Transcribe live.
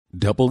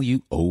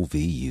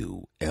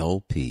WOVU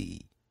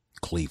LP,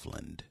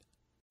 Cleveland.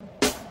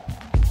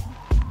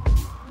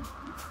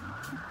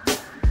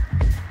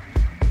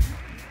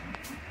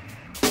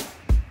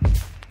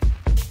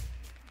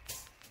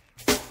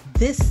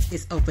 This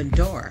is Open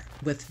Door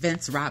with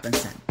Vince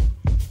Robinson.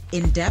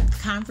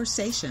 In-depth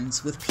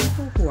conversations with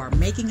people who are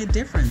making a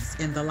difference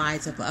in the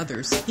lives of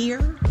others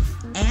here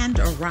and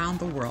around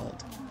the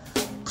world.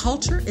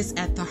 Culture is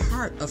at the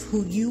heart of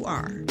who you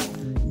are.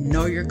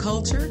 Know your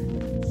culture,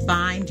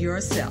 find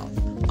yourself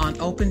on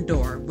Open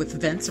Door with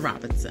Vince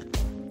Robinson.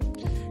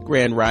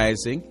 Grand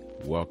Rising.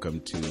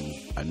 Welcome to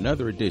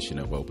another edition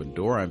of Open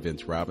Door. I'm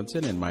Vince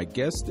Robinson, and my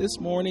guest this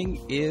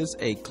morning is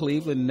a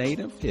Cleveland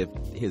native.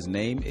 His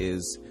name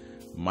is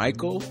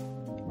Michael.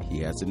 He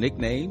has a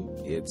nickname.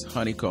 It's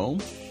Honeycomb.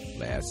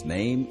 Last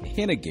name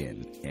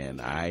Henighan. And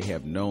I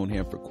have known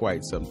him for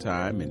quite some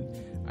time,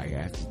 and I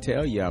have to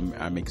tell you,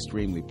 I'm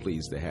extremely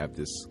pleased to have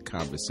this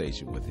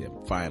conversation with him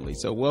finally.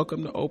 So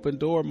welcome to Open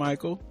Door,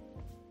 Michael.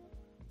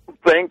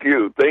 Thank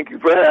you. Thank you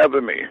for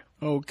having me.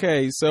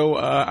 Okay, so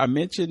I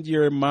mentioned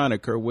your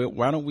moniker.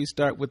 Why don't we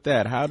start with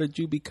that? How did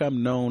you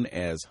become known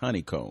as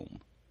Honeycomb?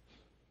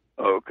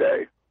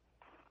 Okay.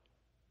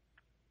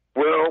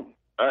 Well,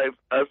 I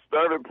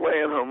started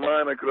playing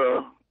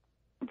harmonica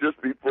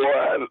just before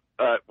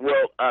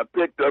I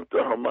picked up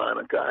the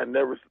harmonica. I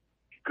never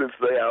could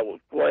say I was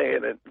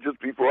playing it. Just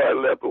before I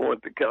left, I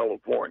went to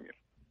California.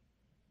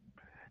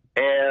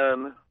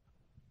 And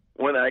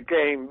when I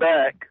came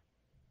back,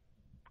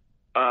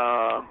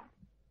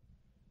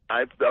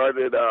 I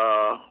started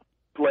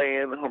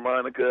playing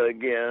harmonica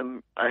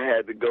again. I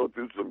had to go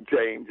through some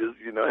changes,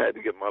 I had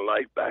to get my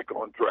life back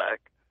on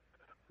track.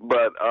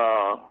 But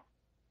I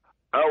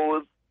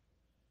was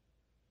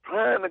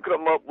trying to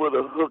come up with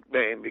a hook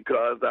name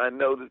because I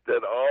noticed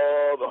that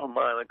all the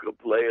harmonica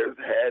players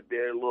had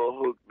their little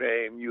hook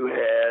name. You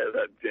had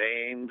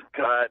James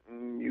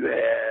Cotton, you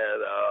had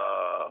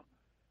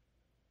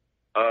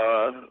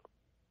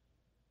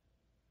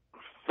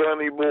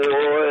Sonny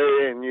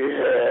Boy, and you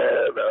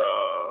had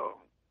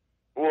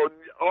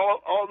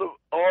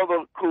all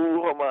the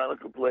cool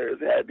harmonica players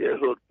had their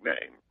hook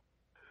name.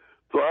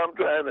 So I'm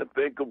trying to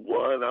think of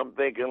one. I'm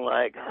thinking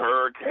like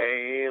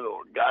Hurricane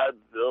or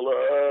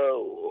Godzilla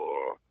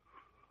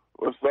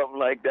or something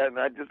like that. And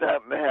I just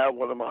happened to have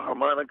one of my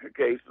harmonica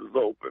cases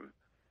open.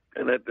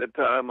 And at that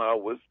time, I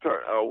was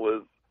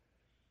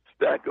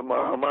stacking my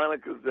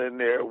harmonicas in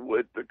there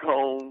with the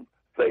cone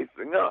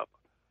facing up.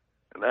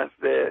 And I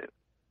said,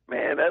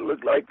 man, that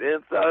looks like the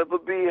inside of a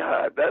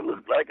beehive. That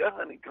looks like a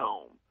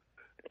honeycomb.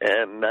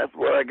 And that's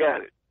where I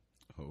got it.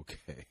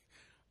 Okay.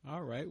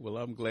 All right. Well,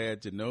 I'm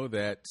glad to know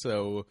that.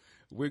 So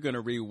we're going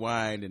to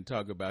rewind and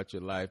talk about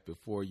your life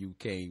before you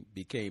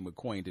became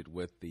acquainted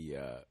with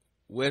the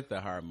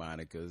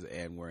harmonicas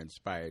and were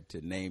inspired to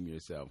name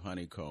yourself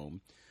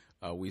Honeycomb.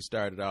 We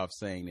started off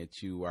saying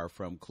that you are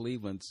from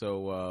Cleveland.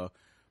 So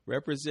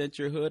represent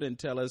your hood and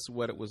tell us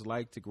what it was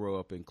like to grow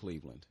up in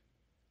Cleveland.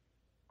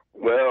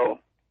 Well,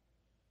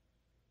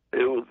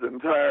 it was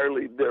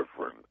entirely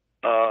different.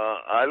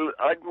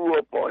 I grew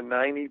up on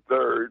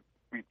 93rd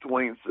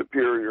between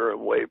Superior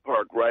and Way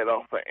Park, right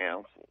off of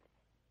Ansel.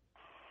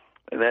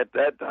 And at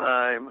that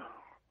time,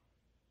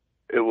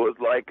 it was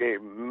like a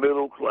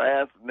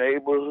middle-class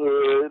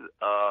neighborhood.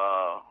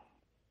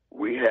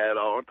 We had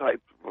all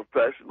types of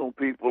professional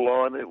people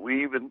on it.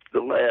 We even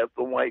still had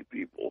some white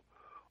people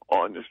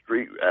on the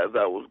street as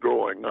I was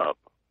growing up.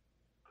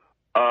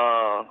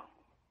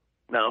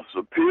 Now,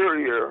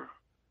 Superior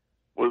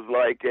was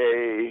like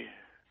a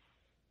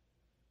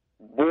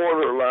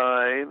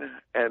borderline,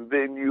 and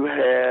then you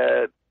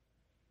had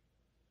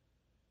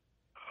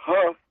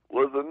Huff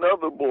was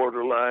another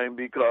borderline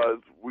because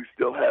we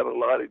still had a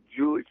lot of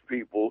Jewish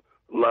people,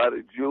 a lot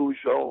of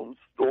Jewish-owned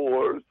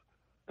stores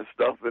and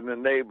stuff in the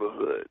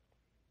neighborhood.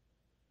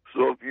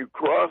 So if you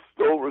crossed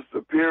over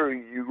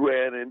Superior, you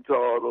ran into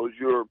all those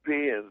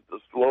Europeans, the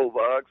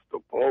Slovaks, the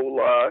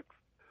Polacks,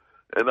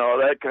 and all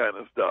that kind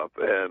of stuff.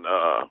 And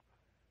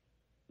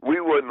we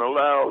wasn't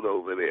allowed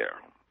over there.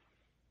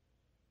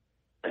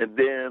 And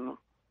then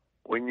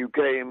when you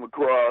came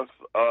across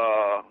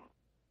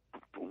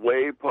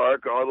Way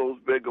Park, all those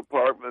big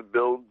apartment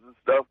buildings and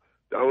stuff,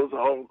 that was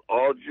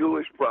all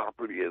Jewish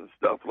property and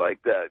stuff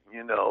like that,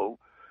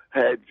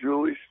 had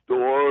Jewish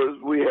stores.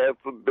 We had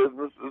some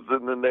businesses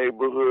in the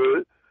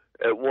neighborhood.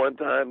 At one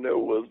time, there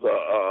was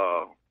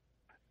a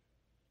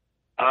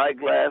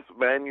eyeglass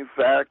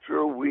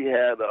manufacturer. We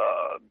had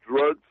a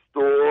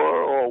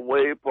drugstore on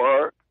Way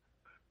Park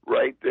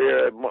right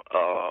there at,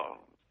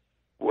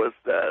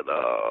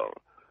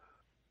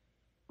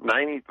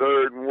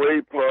 93rd and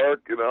Way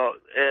Park,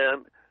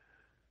 and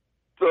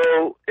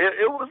so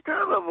it was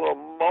kind of a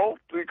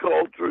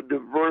multicultural,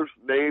 diverse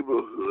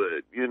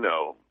neighborhood, and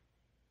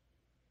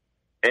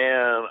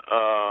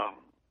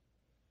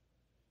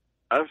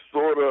I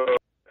sort of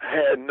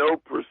had no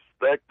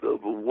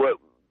perspective of what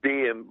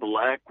being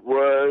black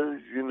was,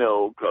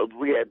 because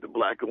we had the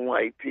black and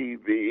white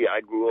TV.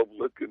 I grew up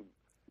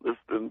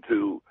listening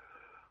to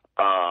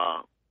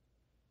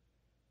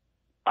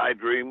I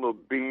Dream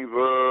of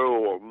Beaver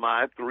or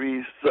My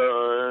Three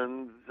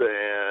Sons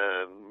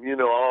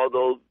and, all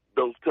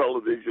those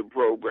television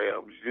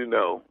programs,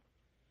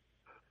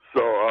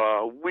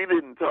 So we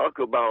didn't talk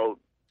about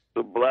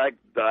the black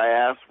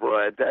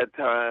diaspora at that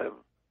time,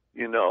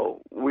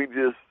 We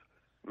just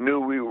knew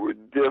we were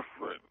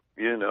different,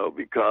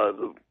 because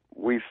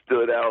we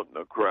stood out in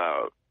the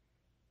crowd.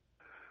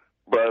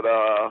 But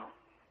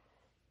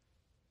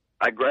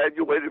I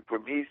graduated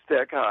from East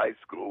Tech High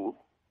School,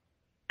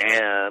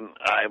 and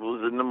I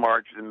was in the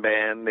marching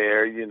band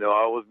there.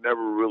 I was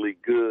never really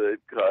good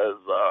because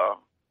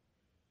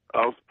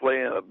I was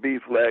playing a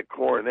B-flat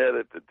cornet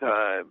at the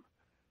time.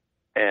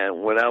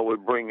 And when I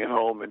would bring it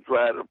home and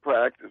try to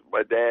practice,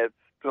 my dad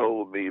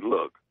told me,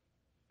 look,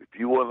 if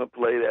you want to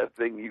play that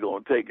thing, you're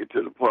going to take it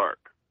to the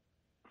park.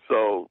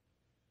 So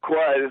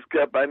quiet as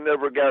kept, I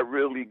never got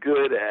really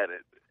good at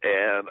it.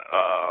 And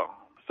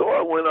so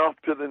I went off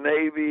to the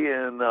Navy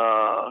in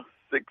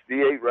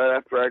 68, right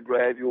after I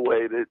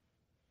graduated.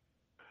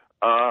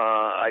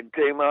 I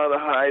came out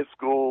of high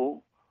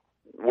school,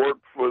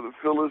 worked for the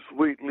Phyllis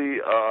Wheatley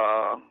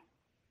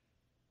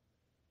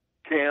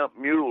Camp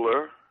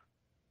Mueller,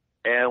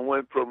 and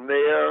went from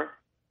there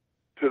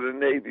to the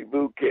Navy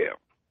boot camp,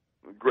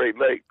 Great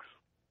Lakes.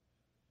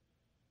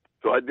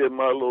 So I did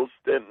my little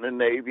stint in the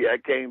Navy. I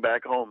came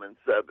back home in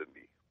 70.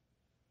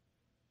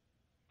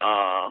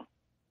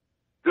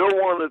 Still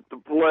wanted to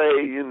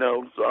play,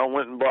 so I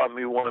went and bought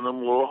me one of them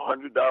little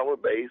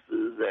 $100 basses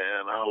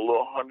and a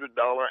little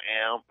 $100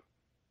 amp.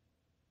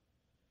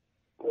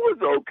 It was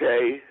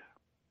okay.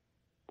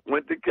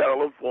 Went to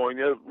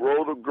California,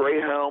 rode a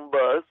Greyhound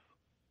bus,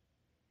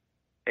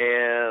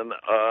 and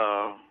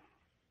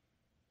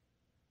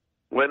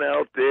went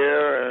out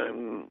there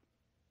and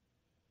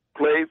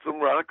played some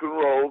rock and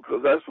roll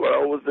because that's what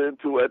I was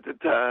into at the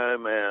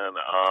time, and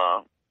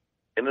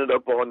ended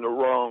up on the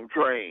wrong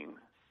train.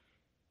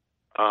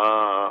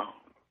 I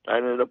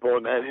ended up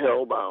on that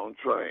Hellbound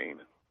train.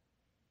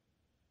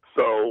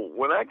 So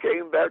when I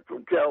came back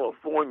from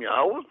California,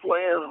 I was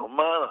playing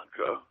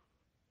harmonica,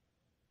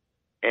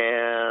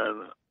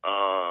 and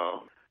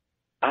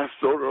I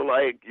sort of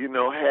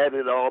had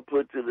it all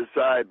put to the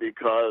side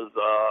because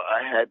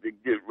I had to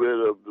get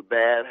rid of the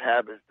bad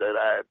habits that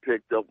I had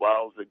picked up while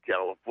I was in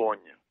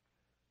California.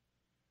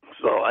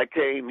 So I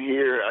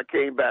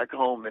came back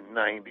home in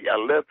 90. I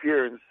left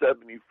here in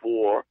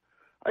 74.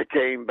 I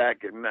came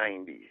back in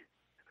 90.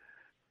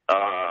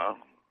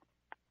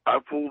 I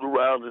fooled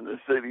around in the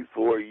city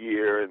for a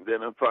year, and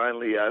then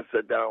finally I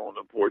sat down on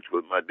the porch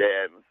with my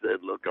dad and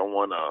said, look, I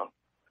want to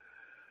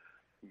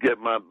get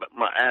my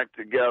act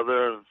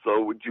together,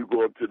 so would you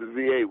go up to the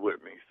VA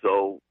with me?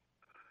 So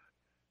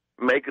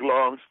make a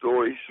long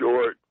story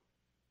short,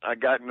 I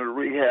got in the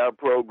rehab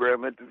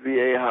program at the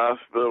VA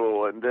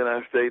hospital, and then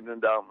I stayed in the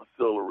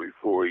domiciliary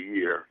for a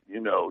year,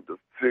 to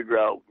figure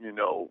out,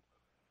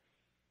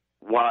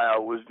 why I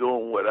was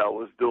doing what I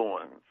was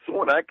doing. So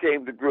when I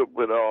came to grip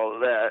with all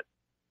of that,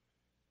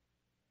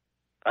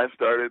 I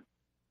started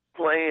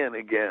playing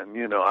again.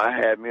 I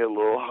had me a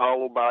little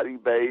hollow body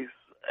bass,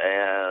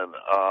 and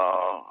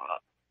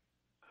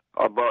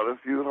I bought a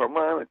few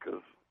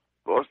harmonicas.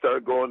 So I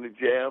started going to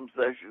jam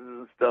sessions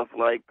and stuff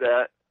like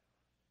that.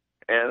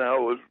 And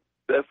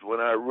that's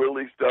when I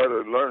really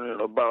started learning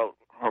about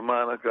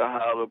harmonica,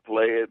 how to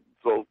play it,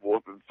 so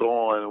forth and so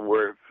on, and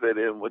where it fit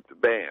in with the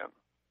band.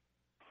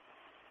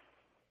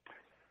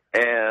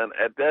 And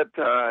at that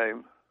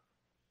time,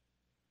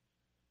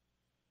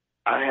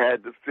 I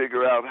had to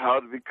figure out how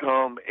to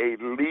become a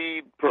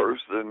lead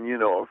person,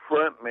 a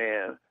front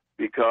man,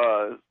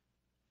 because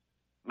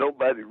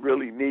nobody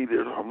really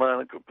needed a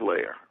harmonica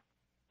player.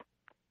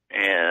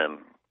 And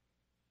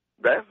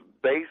that's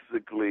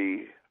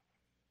basically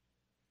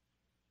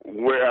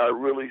where I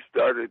really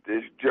started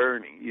this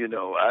journey.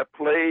 I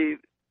played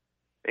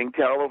in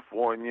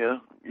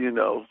California,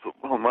 some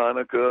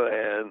harmonica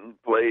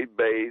and played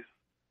bass.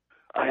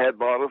 I had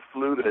bought a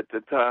flute at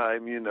the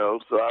time,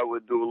 so I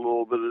would do a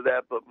little bit of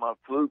that, but my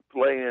flute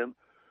playing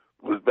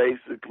was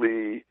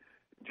basically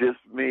just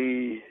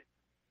me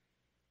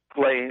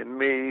playing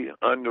me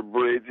under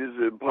bridges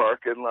and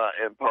parking lot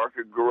and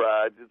parking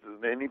garages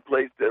and any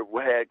place that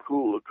had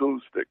cool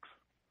acoustics.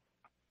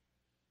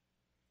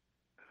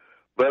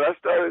 But I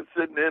started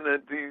sitting in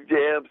at these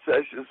jam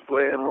sessions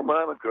playing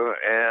harmonica,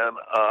 and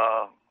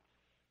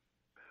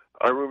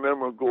I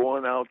remember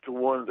going out to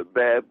one of the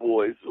Bad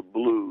Boys of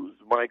Blues,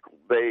 Michael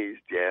Bay's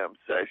jam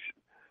session.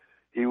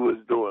 He was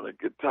doing a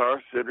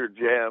Guitar Center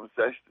jam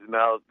session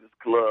out at this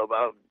club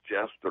out in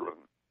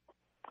Chesterland.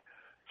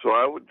 So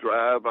I would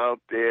drive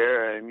out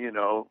there, and,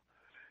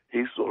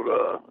 he sort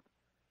of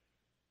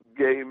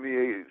gave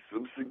me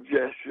some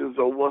suggestions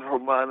on what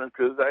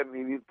harmonicas I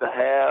needed to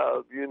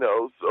have,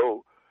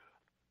 So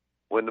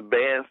when the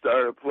band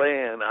started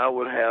playing, I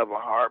would have a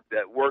harp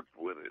that worked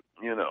with it,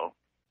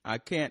 I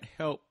can't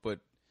help but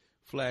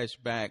flash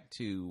back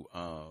to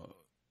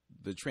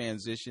the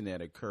transition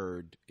that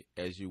occurred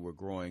as you were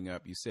growing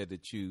up. You said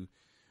that you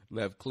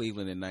left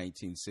Cleveland in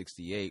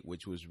 1968,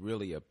 which was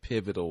really a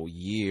pivotal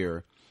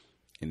year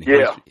in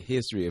Yeah.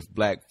 history of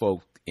black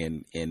folk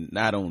in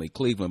not only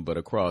Cleveland but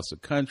across the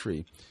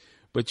country.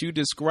 But you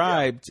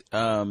described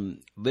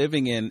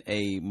living in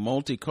a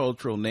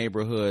multicultural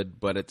neighborhood,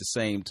 but at the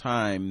same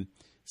time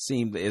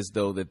seemed as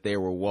though that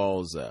there were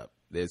walls up.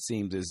 It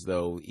seemed as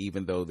though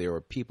even though there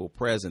were people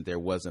present, there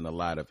wasn't a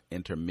lot of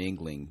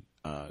intermingling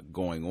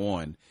going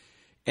on.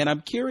 And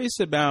I'm curious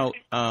about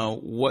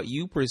what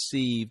you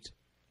perceived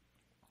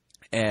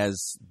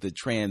as the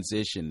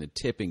transition, the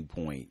tipping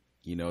point.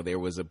 You know, there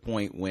was a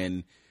point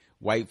when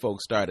white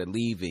folks started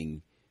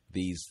leaving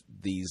these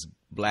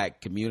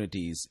black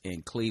communities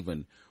in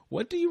Cleveland.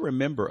 What do you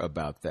remember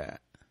about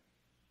that?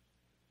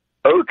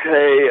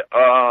 Okay,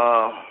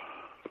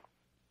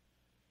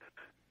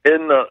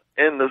 in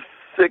the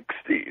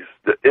 60s,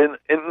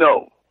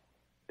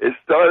 it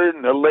started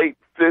in the late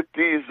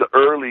 50s,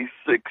 early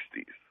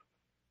 60s.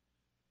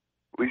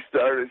 We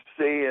started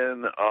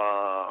seeing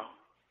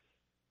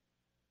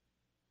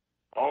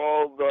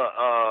all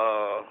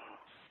the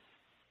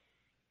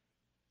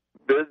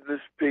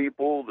business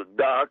people, the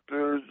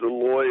doctors, the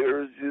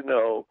lawyers, you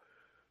know.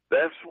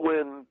 That's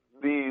when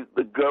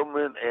the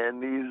government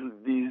and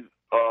these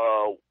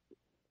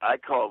I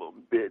call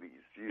them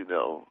biddies, you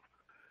know.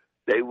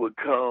 They would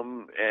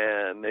come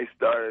and they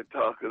started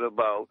talking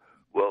about,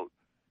 well,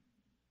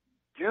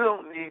 you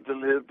don't need to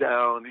live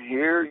down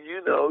here,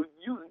 you know,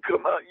 you can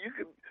come out,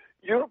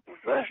 you're a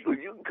professional,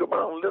 you can come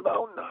out and live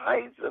out in the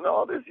heights and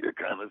all this here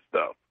kind of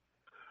stuff.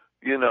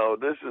 You know,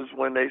 this is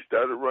when they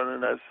started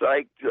running that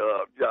psych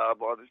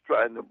job on us,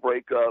 trying to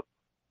break up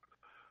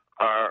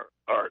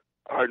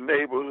our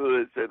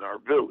neighborhoods and our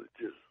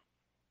villages.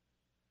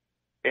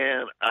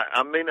 And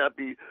I may not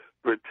be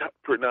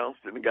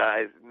pronouncing the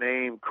guy's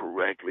name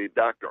correctly,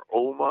 Dr.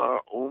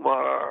 Omar,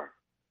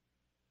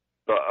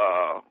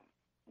 the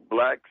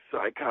black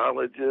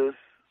psychologist,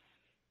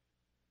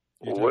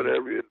 or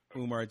whatever.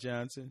 Umar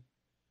Johnson?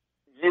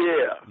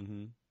 Yeah.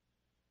 Mm-hmm.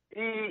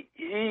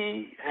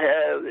 He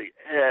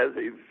has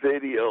a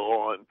video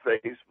on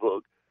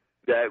Facebook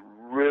that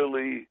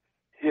really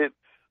hits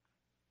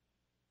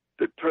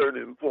the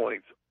turning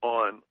points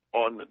on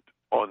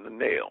the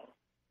nail.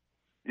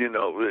 You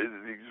know,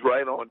 he's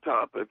right on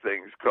top of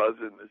things, because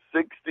in the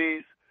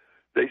 60s,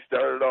 they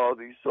started all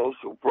these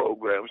social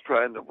programs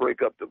trying to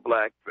break up the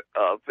black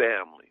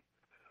family.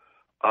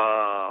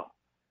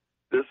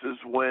 This is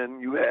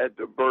when you had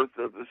the birth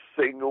of the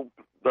single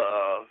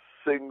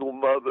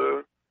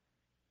mother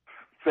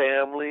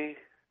family,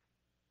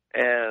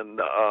 and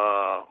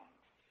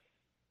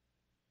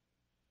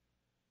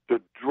the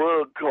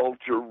drug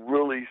culture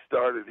really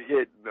started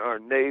hitting our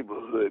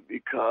neighborhood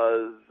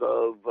because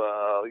of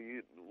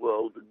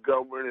the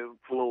government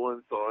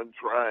influence on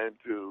trying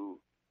to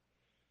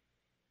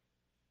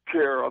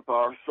tear up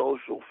our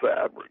social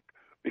fabric,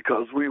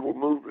 because we were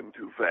moving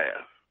too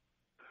fast.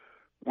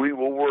 We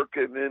were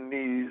working in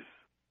these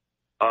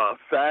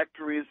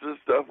factories and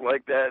stuff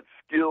like that,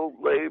 skilled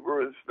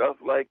labor and stuff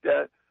like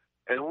that,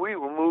 and we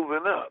were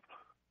moving up.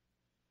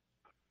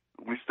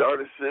 We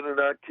started sending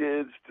our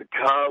kids to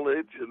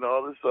college and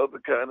all this other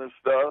kind of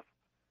stuff,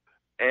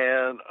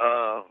 and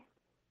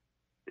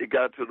it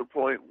got to the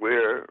point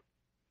where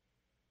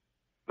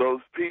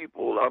those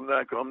people, I'm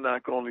not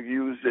going to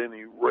use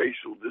any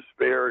racial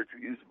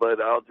disparities,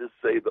 but I'll just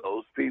say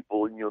those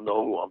people, and you'll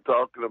know who I'm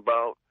talking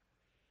about,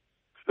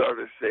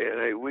 started saying,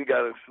 hey, we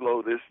got to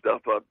slow this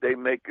stuff up. They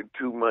making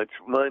too much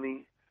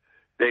money.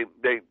 They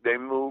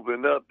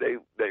moving up. They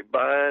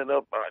buying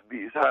up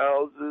these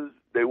houses.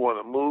 They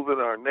want to move in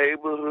our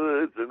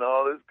neighborhoods and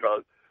all this,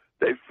 because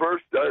they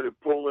first started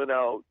pulling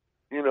out,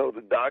 you know,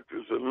 the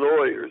doctors and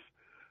lawyers,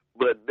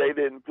 but they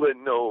didn't put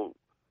no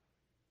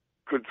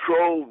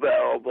control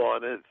valve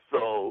on it.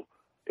 So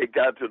it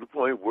got to the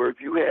point where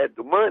if you had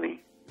the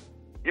money,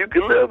 you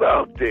can live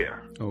out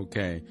there.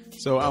 Okay.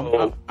 So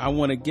I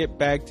want to get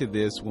back to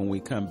this when we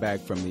come back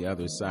from the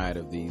other side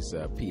of these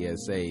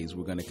PSAs.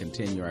 We're going to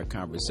continue our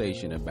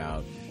conversation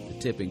about the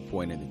tipping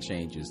point and the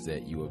changes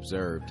that you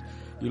observed.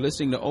 You're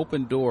listening to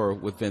Open Door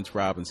with Vince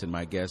Robinson.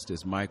 My guest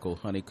is Michael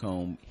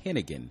Honeycomb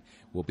Henighan.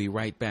 We'll be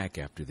right back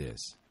after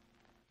this.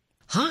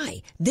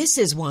 Hi, this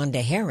is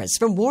Wanda Harris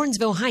from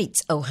Warrensville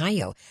Heights,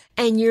 Ohio,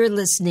 and you're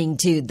listening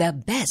to the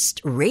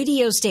best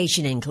radio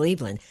station in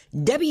Cleveland,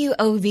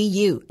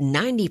 WOVU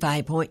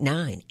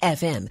 95.9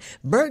 FM,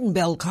 Burton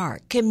Bell Carr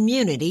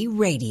Community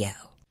Radio.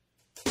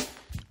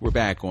 We're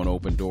back on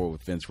Open Door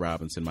with Vince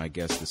Robinson. My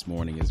guest this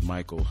morning is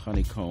Michael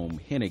Honeycomb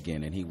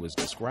Henighan, and he was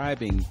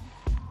describing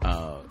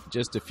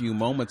just a few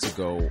moments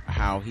ago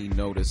how he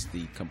noticed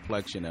the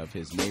complexion of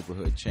his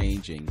neighborhood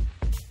changing.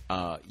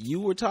 You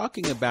were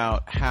talking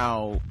about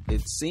how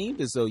it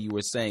seemed as though you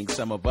were saying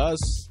some of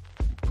us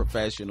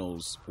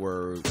professionals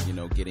were, you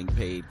know, getting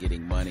paid,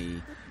 getting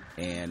money,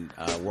 and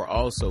were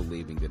also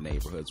leaving the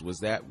neighborhoods. Was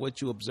that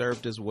what you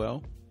observed as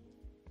well?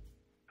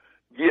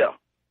 Yeah.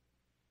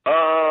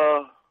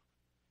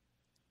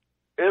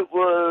 It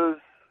was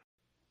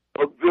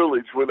a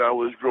village when I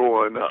was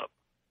growing up.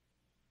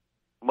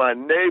 My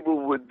neighbor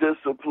would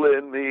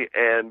discipline me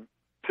and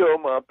tell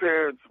my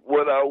parents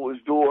what I was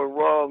doing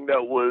wrong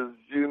that was,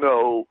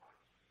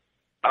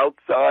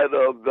 outside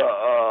of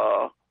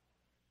the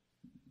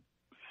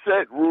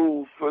set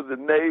rules for the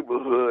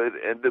neighborhood,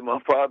 and then my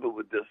father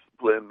would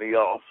discipline me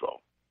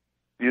also.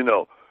 It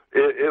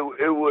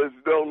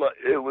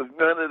was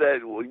none of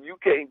that. Well, you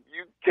can't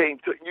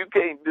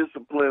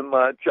discipline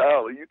my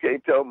child, or you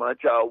can't tell my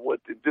child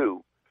what to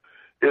do.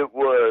 It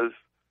was,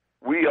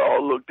 we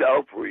all looked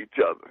out for each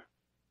other,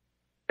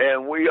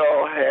 and we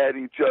all had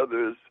each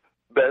other's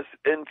best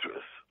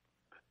interests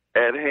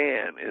at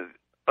hand. And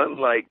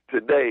unlike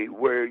today,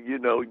 where you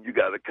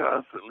got to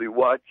constantly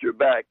watch your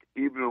back,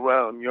 even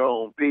around your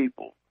own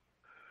people.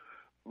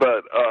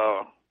 But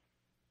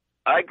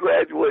I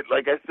graduated,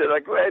 like I said, I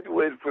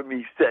graduated from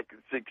East Tech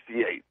in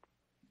 '68,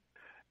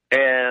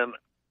 and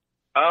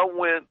I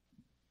went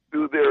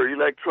through their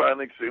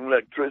electronics and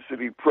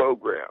electricity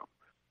program.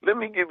 Let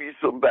me give you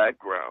some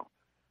background.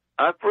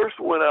 I first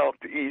went out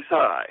to East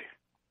High,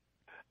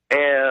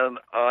 and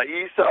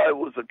East High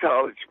was a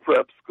college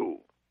prep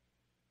school.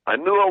 I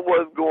knew I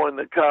wasn't going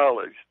to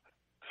college,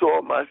 so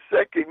in my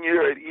second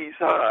year at East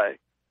High,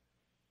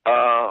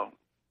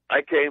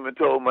 I came and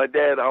told my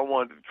dad I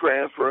wanted to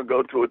transfer and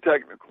go to a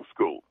technical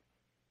school.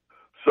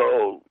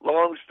 So,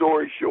 long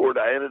story short,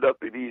 I ended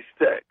up at East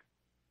Tech.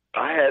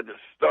 I had to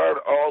start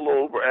all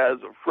over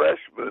as a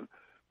freshman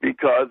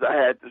because I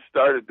had to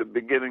start at the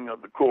beginning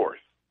of the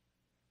course.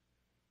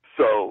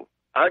 So,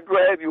 I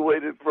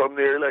graduated from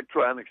their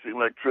electronics and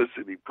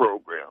electricity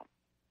program.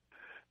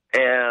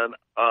 And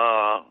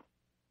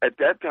at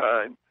that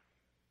time,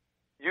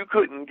 you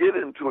couldn't get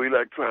into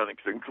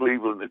electronics in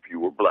Cleveland if you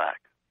were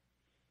black.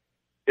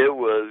 It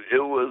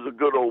was a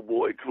good old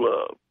boy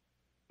club.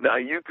 Now,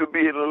 you could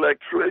be an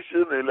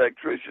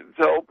electrician's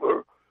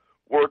helper,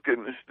 work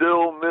in the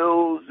steel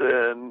mills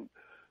and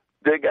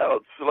dig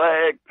out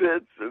slag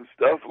pits and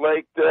stuff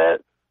like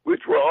that,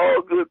 which were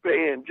all good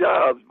paying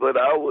jobs, but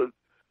I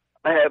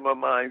had my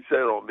mind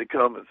set on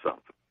becoming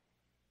something.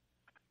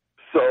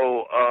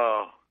 So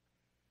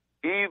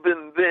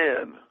even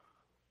then,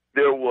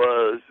 there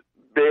was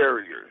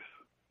barriers,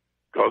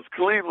 because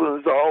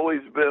Cleveland's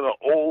always been an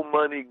old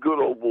money, good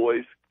old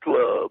boys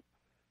club.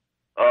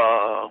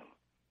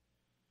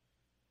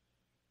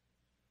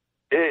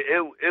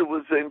 It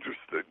was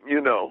interesting,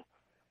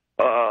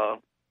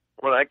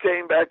 when I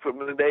came back from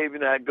the Navy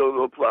and I'd go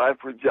to apply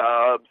for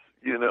jobs,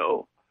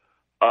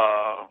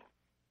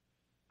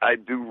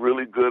 I'd do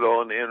really good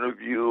on the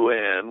interview,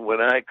 and when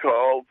I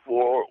called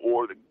for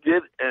or to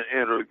get an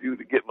interview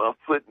to get my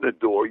foot in the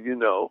door,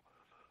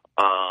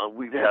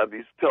 we'd have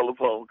these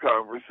telephone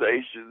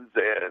conversations,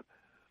 and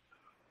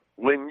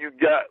when you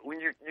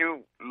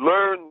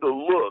learned the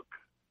look,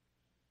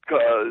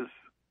 because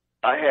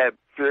I had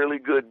fairly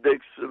good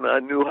diction, I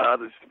knew how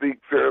to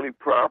speak fairly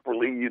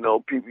properly.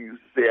 People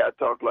used to say I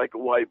talked like a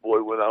white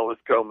boy when I was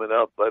coming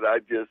up, but I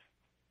just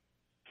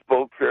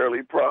spoke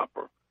fairly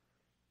proper.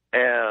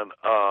 And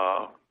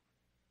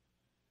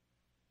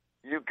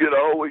you could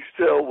always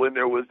tell when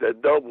there was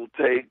that double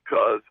take,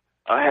 because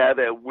I had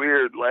that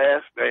weird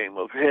last name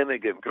of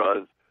Henighan,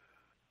 because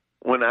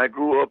when I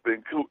grew up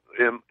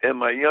in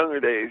my younger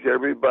days,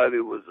 everybody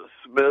was a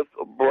Smith,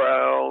 a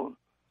Brown,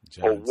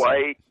 Johnson, a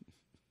White,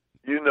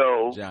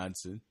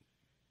 Johnson.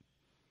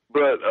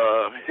 But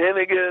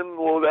Henighan,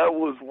 well, that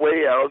was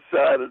way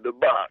outside of the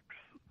box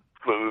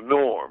for the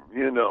norm,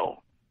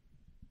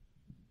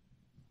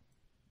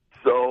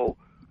 So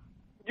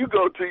you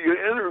go to your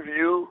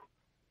interview,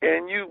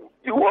 and you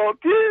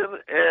walk in,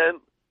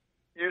 and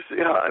you say,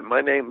 "Hi,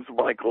 my name's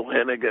Michael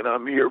Henighan.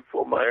 I'm here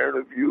for my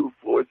interview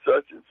for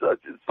such and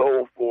such and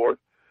so forth."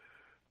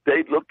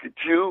 They'd look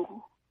at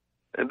you,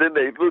 and then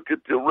they'd look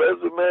at your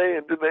resume,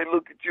 and then they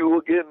look at you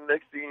again.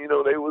 Next thing you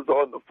know, they was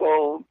on the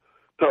phone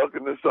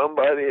talking to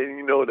somebody,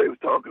 and they was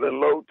talking in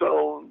low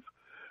tones.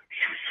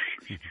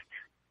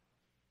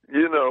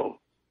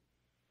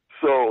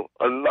 So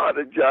a lot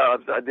of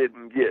jobs I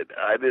didn't get.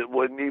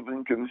 Wasn't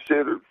even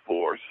considered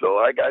for. So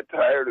I got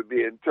tired of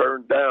being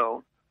turned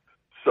down.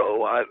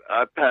 So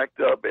I packed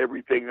up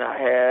everything I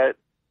had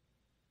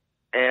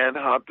and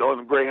hopped on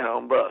the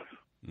Greyhound bus.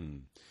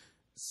 Mm.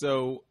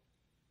 So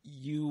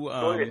you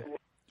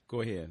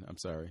go ahead. I'm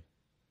sorry.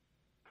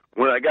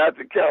 When I got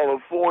to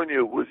California,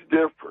 it was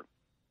different.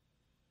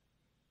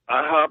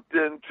 I hopped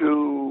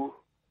into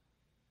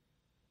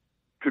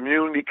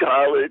community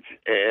college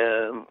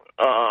and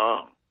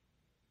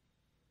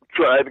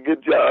tried to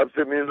get jobs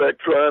in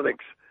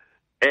electronics.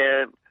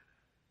 And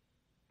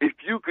if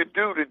you could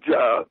do the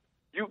job,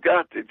 you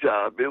got the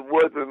job. It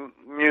wasn't,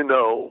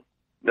 no,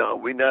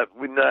 we're not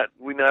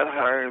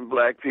hiring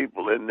black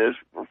people in this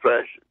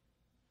profession.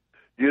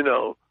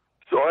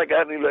 So I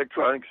got in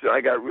electronics and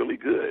I got really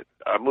good.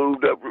 I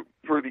moved up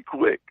pretty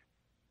quick.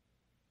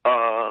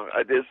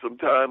 I did some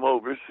time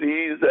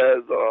overseas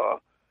as a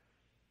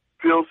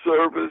field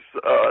service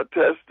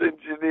test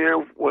engineer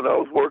when I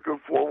was working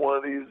for one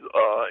of these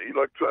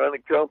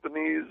electronic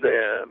companies,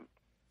 and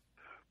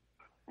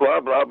blah,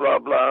 blah, blah,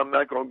 blah. I'm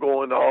not going to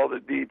go into all the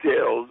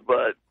details,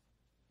 but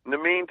in the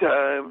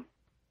meantime,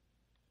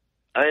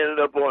 I ended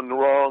up on the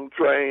wrong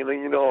train,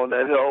 and, on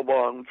that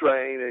hellbound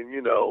train,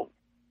 and,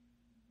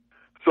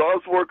 So I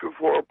was working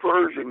for a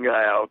Persian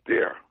guy out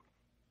there.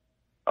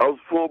 I was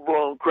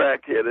full-blown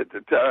crackhead at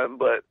the time,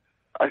 but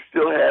I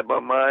still had my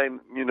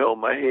mind,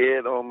 my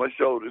head on my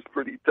shoulders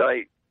pretty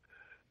tight.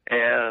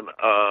 And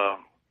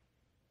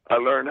I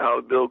learned how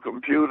to build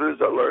computers.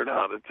 I learned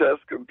how to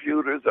test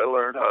computers. I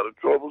learned how to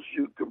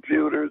troubleshoot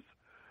computers.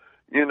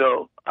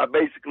 I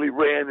basically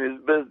ran his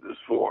business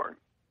for him.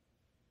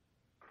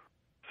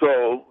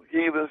 So he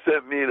even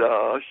sent me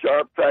to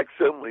Sharp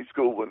Facsimile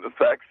School when the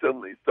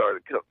facsimile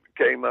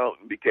came out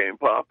and became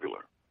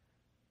popular.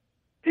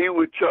 He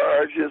would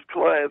charge his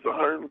clients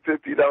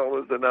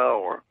 $150 an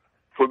hour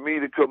for me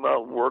to come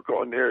out and work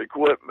on their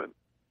equipment,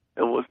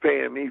 and was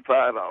paying me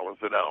 $5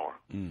 an hour.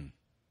 Mm.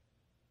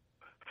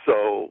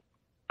 So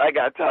I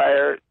got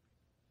tired.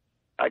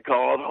 I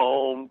called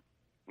home.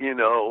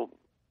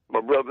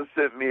 My brother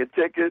sent me a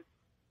ticket.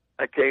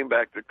 I came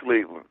back to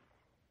Cleveland.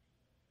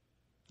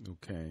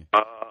 Okay.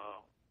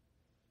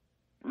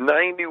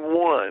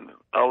 91,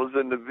 I was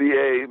in the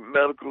VA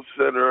Medical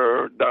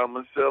Center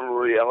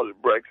domiciliary out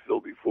at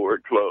Brecksville before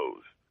it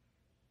closed.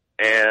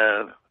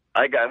 And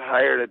I got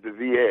hired at the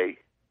VA.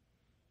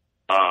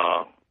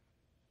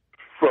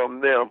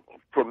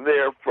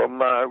 From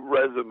my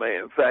resume.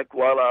 In fact,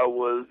 while I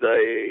was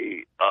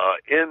a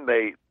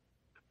inmate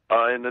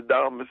in the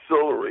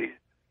domiciliary,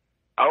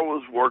 I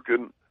was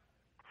working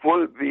for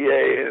the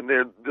VA and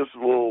this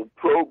little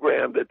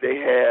program that they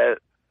had,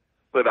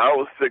 but I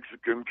was fixing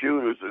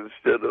computers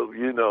instead of,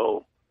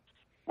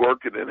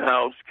 working in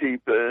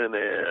housekeeping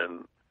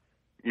and,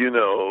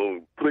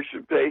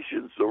 pushing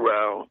patients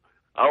around.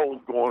 I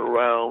was going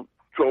around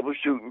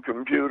troubleshooting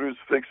computers,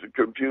 fixing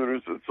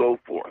computers, and so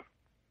forth.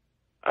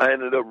 I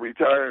ended up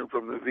retiring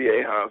from the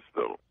VA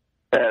hospital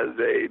as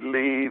a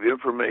lead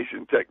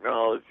information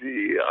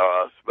technology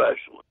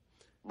specialist.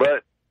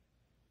 But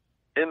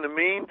in the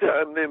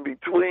meantime, in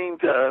between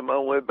time, I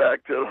went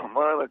back to the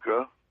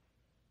harmonica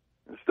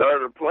and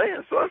started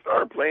playing. So I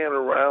started playing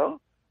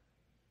around.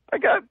 I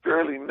got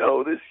fairly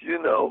noticed,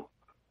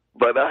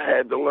 but I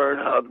had to learn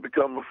how to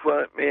become a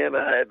front man.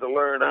 I had to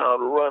learn how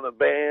to run a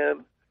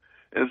band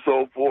and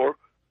so forth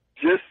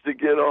just to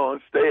get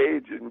on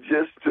stage and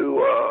just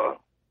to,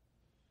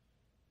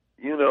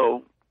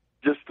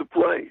 just to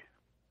play.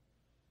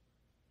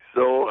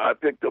 So I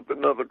picked up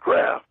another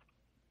craft,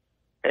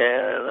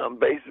 and I'm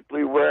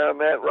basically where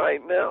I'm at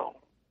right now.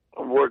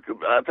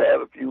 I've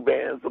had a few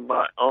bands of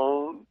my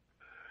own.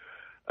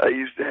 I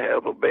used to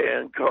have a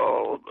band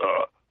called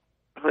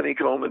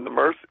Honeycomb and the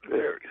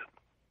Mercenaries,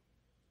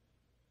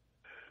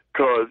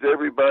 because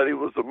everybody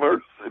was a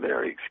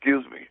mercenary,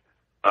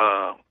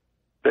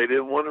 They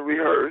didn't want to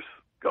rehearse,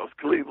 because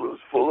Cleveland was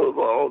full of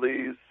all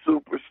these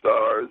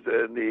superstars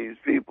and these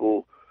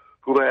people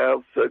who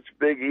have such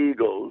big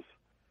egos,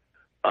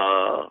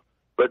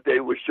 but they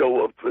would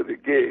show up for the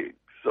gig.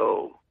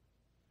 So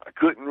I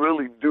couldn't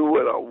really do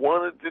what I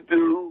wanted to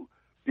do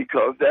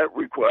because that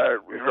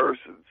required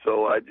rehearsing.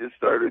 So I just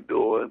started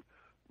doing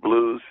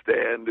blues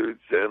standards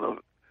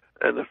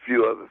and a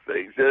few other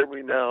things.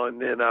 Every now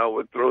and then I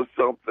would throw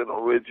something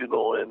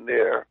original in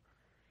there,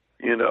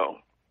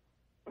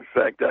 In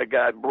fact, I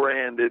got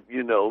branded,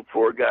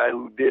 for a guy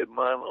who did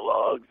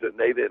monologues, and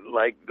they didn't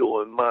like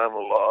doing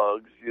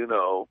monologues,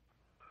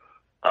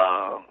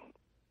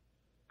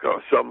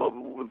 because some of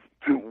them was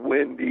too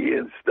windy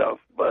and stuff,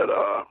 but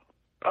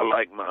I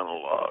like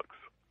monologues.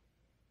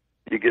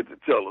 You get to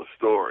tell a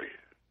story,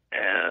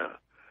 and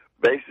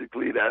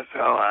basically that's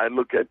how I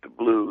look at the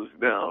blues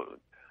now.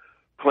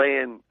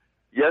 Playing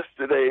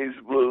yesterday's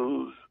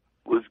blues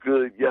was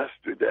good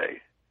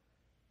yesterday,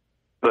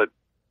 but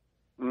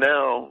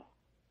now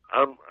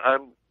I'm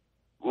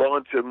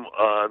launching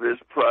this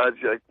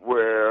project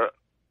where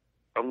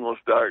I'm going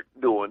to start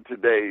doing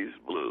today's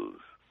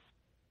blues,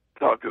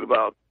 talking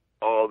about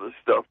all the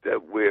stuff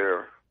that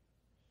we're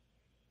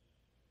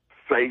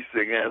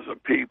facing as a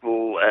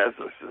people, as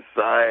a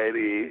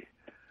society,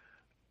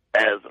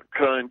 as a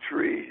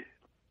country,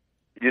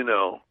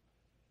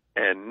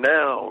 And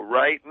now,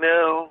 right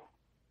now,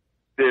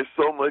 there's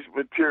so much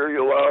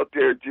material out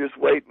there just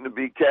waiting to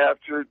be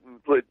captured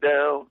and put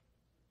down.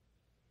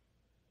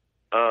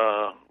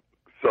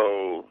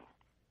 So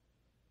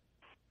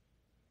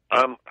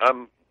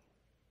I'm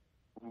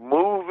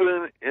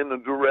moving in the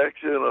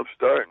direction of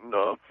starting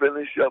to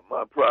finish up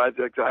my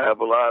projects. I have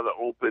a lot of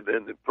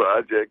open-ended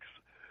projects,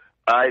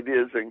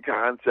 ideas and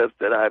concepts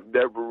that I've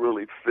never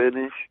really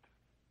finished.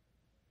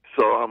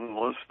 So I'm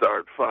going to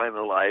start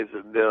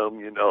finalizing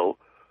them,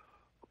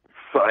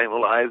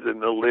 finalizing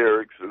the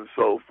lyrics and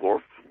so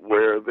forth,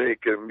 where they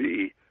can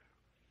be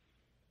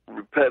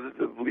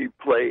repetitively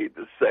played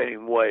the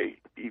same way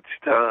each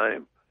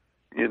time,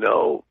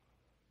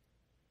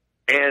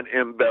 and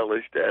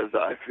embellished as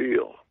I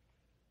feel.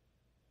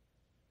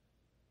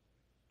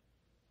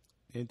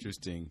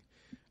 Interesting.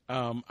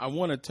 I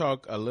want to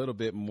talk a little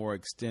bit more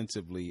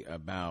extensively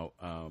about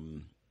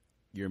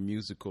your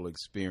musical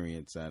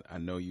experience. I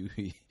know you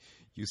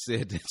you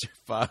said that your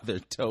father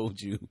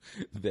told you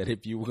that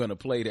if you were going to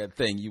play that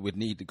thing, you would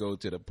need to go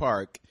to the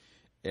park.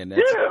 And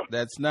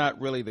that's not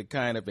really the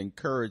kind of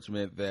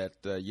encouragement that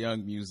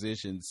young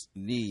musicians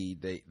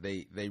need.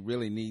 They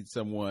really need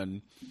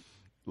someone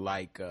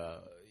like,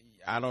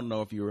 I don't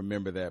know if you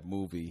remember that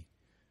movie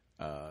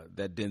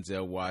that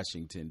Denzel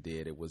Washington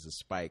did. It was a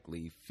Spike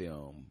Lee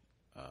film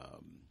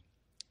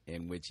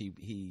in which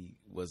he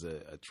was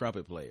a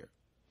trumpet player.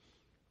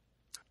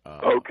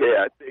 Okay,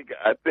 I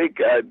think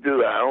I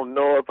do. I don't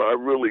know if I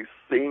really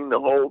seen the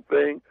whole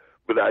thing,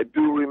 but I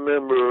do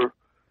remember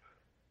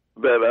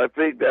that. I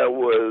think that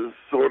was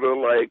sort of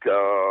like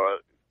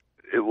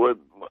he was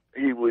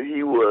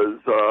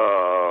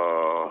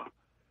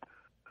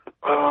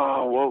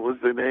what was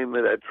the name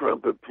of that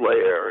trumpet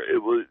player? He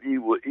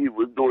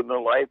was doing the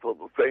life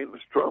of a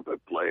famous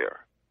trumpet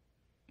player.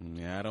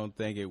 Yeah, I don't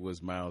think it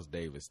was Miles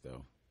Davis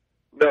though.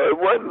 No, it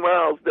wasn't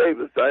Miles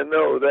Davis. I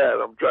know that.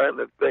 I'm trying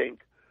to think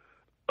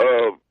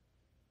of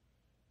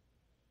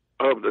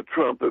the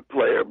trumpet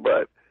player,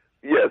 but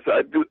yes,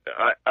 I do.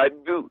 I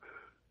do.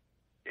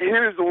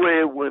 Here's the way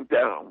it went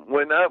down.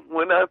 When I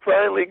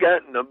finally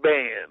got in a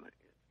band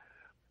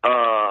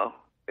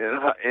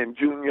in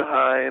junior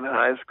high and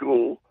high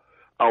school,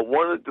 I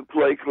wanted to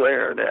play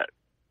clarinet,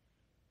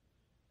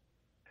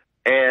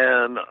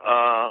 and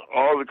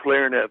all the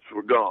clarinets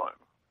were gone.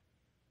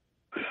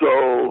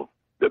 So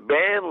the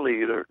band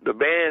leader, the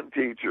band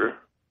teacher,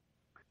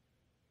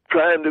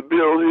 trying to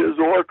build his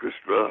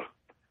orchestra,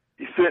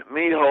 he sent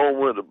me home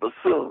with a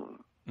bassoon.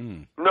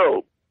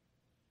 No,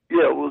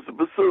 yeah, it was a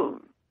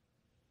bassoon.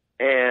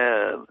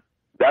 And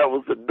that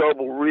was a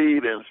double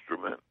reed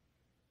instrument.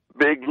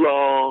 Big,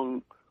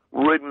 long,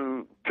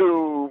 wooden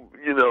tube,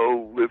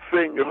 with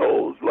finger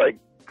holes like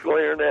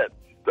clarinet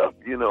stuff,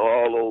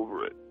 all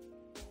over it.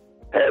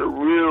 Had a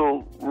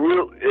real,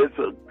 it's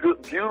a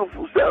good,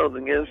 beautiful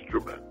sounding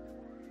instrument.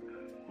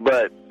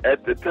 But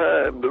at the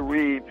time, the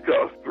reeds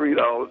cost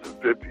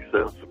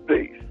 $3.50 a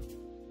piece.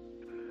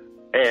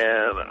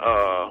 And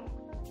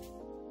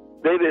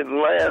they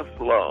didn't last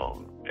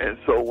long. And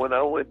so when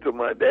I went to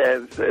my dad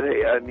and said,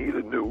 hey, I need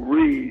a new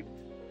reed,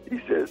 he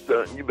said,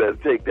 son, you better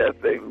take that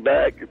thing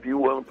back. If you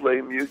want to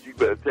play music, you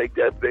better take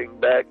that thing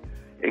back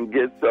and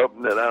get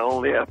something that I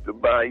only have to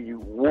buy you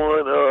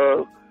one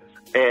of,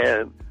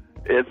 and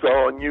it's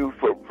on you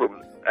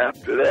from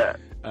after that.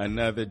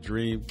 Another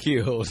dream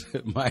killed.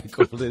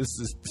 Michael, this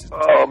is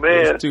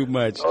too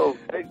much. Oh,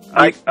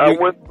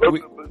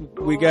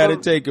 we got to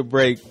take a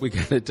break.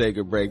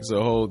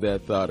 So hold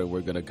that thought and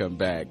we're going to come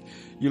back.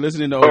 You're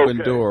listening to Open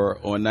Door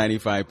on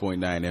 95.9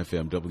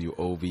 FM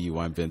WOVU.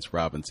 I'm Vince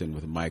Robinson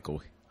with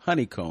Michael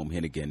Honeycomb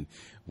Henighan.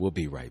 We'll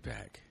be right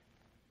back.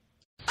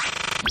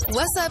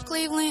 What's up,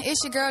 Cleveland?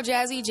 It's your girl,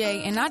 Jazzy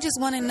J, and I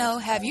just want to know,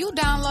 have you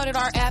downloaded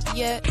our app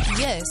yet?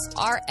 Yes,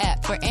 our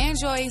app for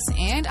Androids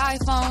and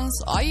iPhones.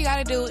 All you got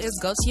to do is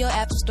go to your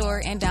app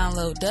store and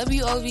download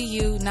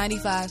WOVU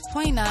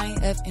 95.9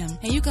 FM,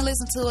 and you can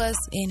listen to us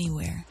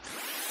anywhere.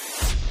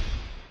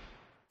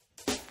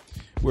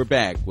 We're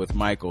back with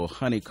Michael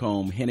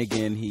Honeycomb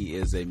Henighan. He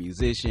is a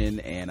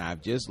musician, and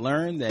I've just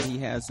learned that he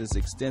has this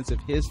extensive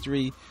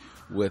history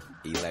with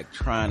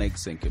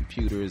electronics and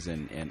computers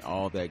and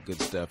all that good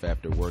stuff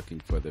after working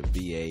for the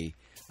VA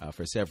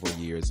for several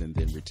years and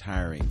then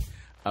retiring.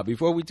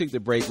 Before we took the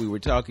break, we were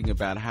talking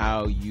about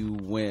how you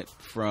went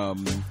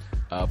from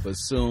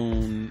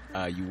bassoon,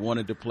 you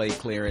wanted to play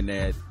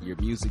clarinet, your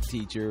music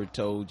teacher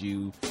told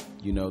you,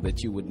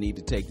 that you would need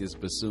to take this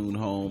bassoon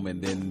home,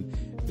 and then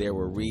there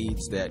were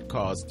reeds that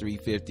cost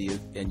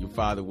 $3.50 and your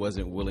father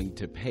wasn't willing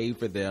to pay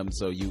for them,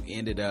 so you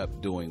ended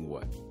up doing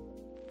what?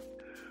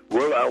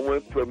 Well, I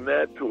went from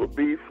that to a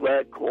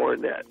B-flat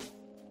cornet.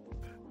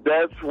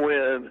 That's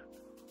when,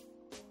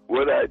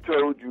 what I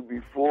told you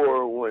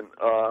before, when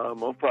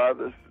my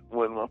father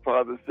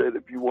said,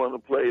 if you want to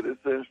play this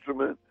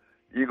instrument,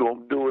 you're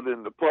going to do it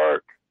in the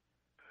park.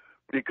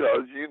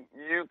 Because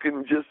you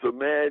can just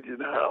imagine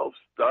how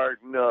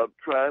starting up,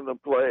 trying to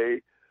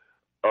play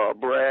a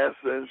brass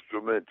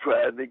instrument,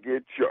 trying to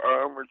get your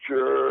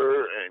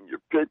armature and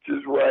your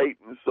pitches right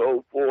and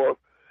so forth,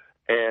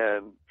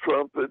 and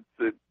trumpets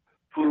and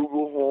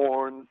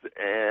flugelhorns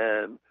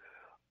and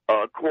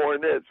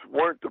cornets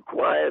weren't the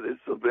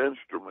quietest of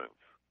instruments.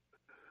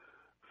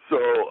 So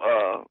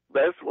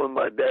that's when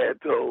my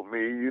dad told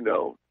me,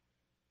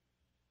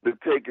 to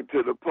take it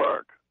to the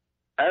park.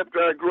 After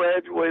I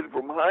graduated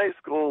from high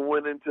school and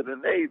went into the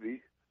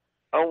Navy,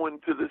 I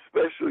went to the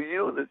special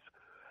units,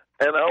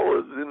 and I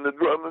was in the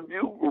drum and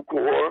bugle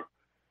corps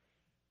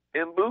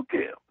in boot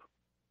camp,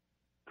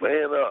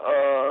 playing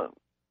a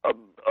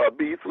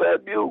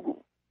B-flat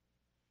bugle.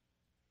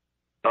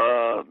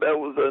 That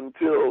was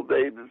until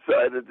they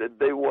decided that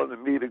they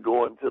wanted me to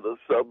go into the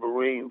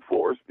submarine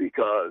force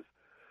because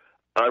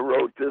I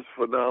wrote this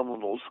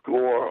phenomenal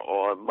score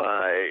on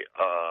my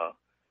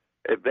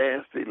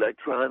advanced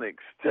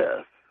electronics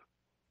test.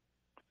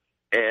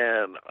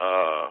 And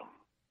I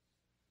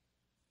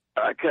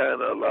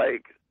kind of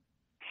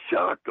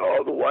shocked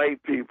all the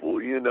white people,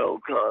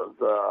 because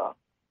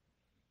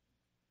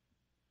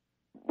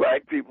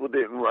black people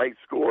didn't write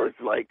scores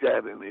like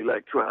that in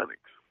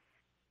electronics,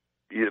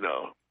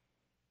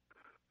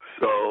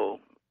 So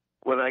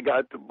when I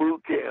got to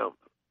boot camp,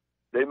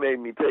 they made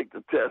me take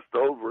the test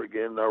over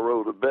again, and I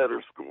wrote a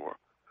better score.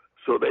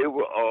 So they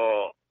were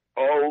all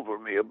over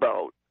me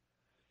about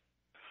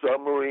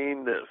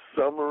submarine this,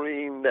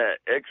 submarine that,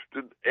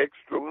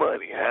 extra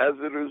money,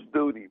 hazardous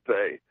duty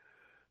pay,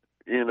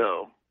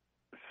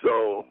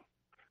 So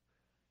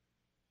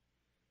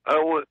I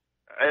was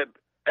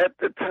at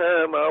the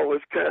time I was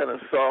kind of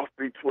soft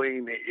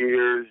between the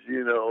ears,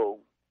 You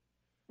know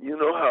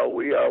how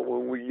we are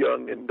when we're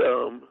young and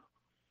dumb.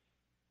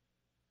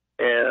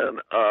 And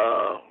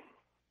I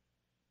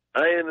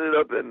ended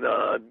up in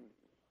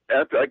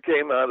after I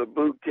came out of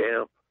boot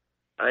camp,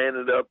 I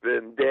ended up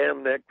in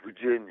Dam Neck,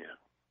 Virginia.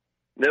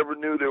 Never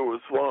knew there were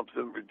swamps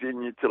in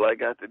Virginia till I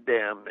got to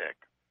Dam Neck.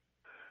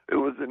 It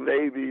was the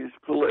Navy's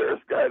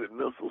Polaris Guided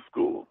Missile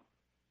School.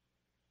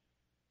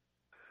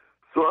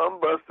 So I'm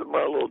busting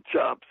my little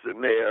chops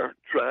in there,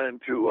 trying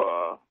to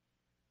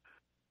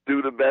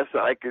do the best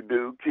I could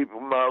do,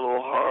 keeping my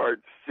little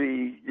hard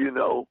C,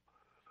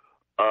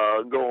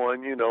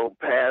 going,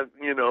 pass,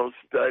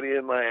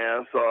 studying my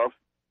ass off,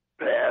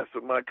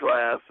 passing my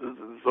classes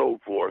and so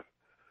forth.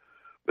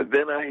 But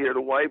then I hear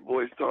the white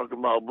boys talking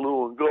about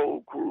blue and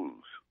gold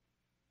crews.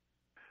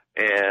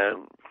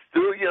 And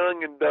still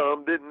young and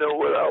dumb, didn't know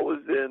what I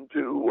was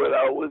into, what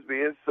I was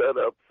being set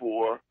up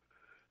for.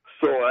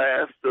 So I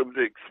asked them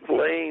to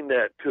explain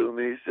that to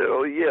me. He said,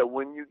 oh, yeah,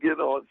 when you get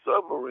on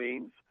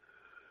submarines,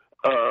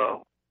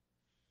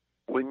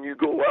 when you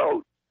go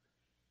out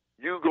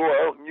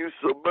and you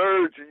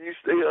submerge and you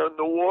stay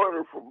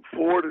underwater from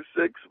 4 to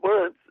 6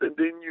 months, and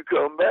then you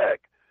come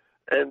back,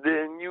 and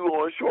then you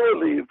on shore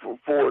leave for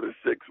 4 to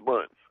 6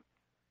 months.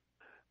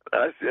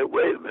 I said,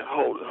 wait a minute,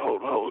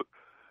 hold it.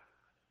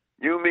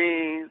 You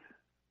mean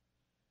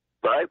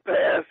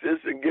bypass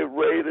this and get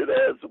rated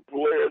as a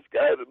Polaris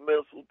Guided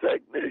Missile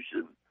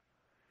Technician?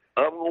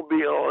 I'm going to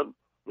be on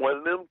one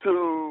of them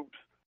tubes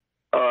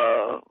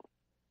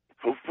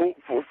for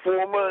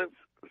 4 months,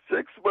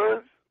 6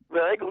 months?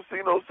 Man, I ain't going to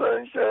see no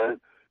sunshine,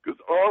 because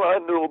all I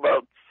knew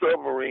about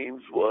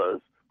submarines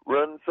was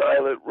run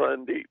silent,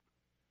 run deep.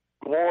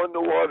 Go on the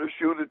water,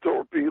 shoot a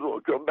torpedo,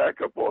 and come back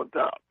up on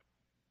top.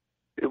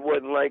 It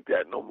wasn't like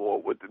that no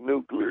more with the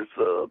nuclear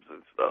subs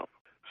and stuff.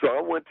 So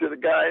I went to the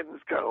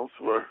guidance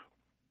counselor.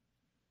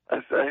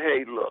 I said,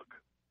 hey, look,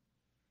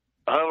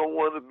 I don't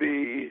want to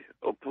be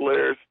a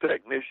Polaris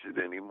technician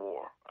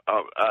anymore.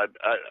 I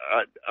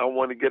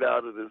want to get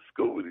out of this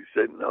school. He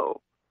said,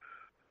 no,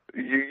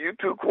 you're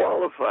too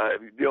qualified.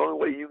 The only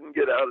way you can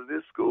get out of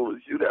this school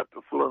is you'd have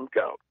to flunk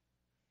out.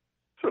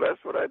 So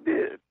that's what I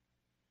did.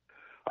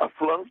 I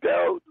flunked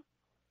out.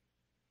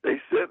 They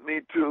sent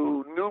me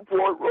to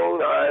Newport,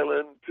 Rhode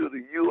Island, to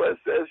the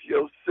USS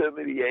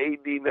Yosemite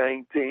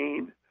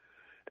AD-19,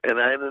 and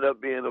I ended up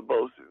being a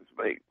bosun's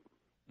mate.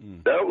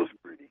 That was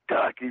pretty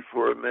cocky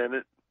for a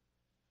minute.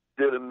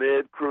 Did a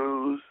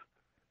mid-cruise,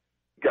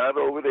 got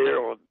over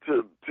there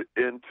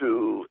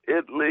into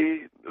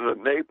Italy,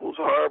 Naples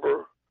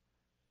Harbor,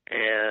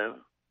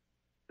 and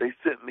they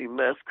sent me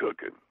mess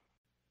cooking.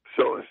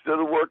 So instead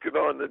of working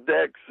on the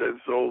decks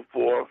and so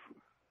forth,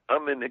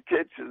 I'm in the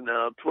kitchen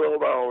now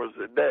 12 hours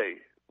a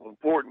day, on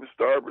port and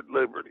starboard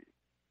liberty,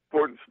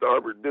 port and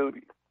starboard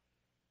duty.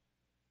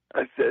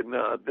 I said,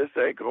 no, this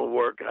ain't gonna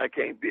work. I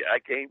can't be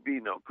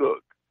no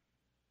cook.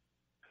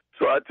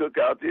 So I took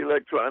out the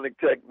electronic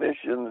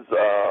technician's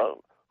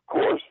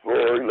course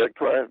for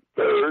electronic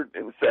third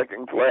and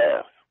second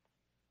class.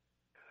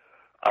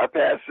 I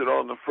passed it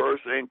on the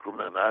first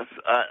increment.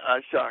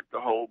 I shocked the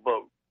whole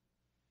boat.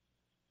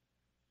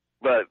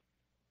 But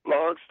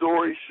long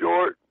story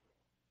short,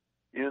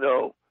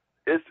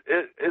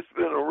 it's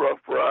been a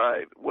rough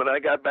ride. When I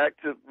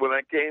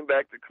came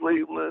back to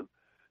Cleveland,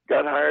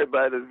 got hired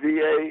by the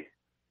VA,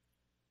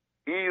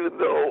 even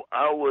though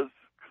I was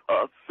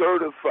a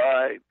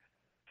certified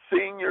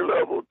senior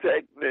level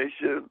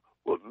technician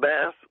with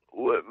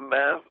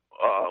NASA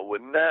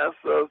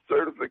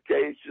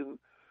certification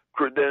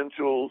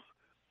credentials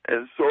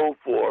and so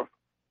forth,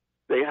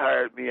 they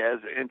hired me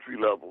as an entry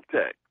level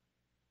tech.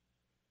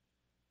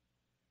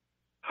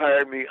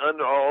 Hired me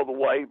under all the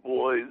white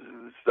boys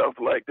and stuff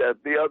like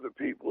that. The other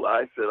people,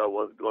 I said I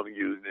wasn't going to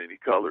use any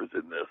colors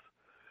in this.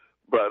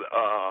 But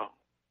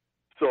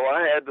so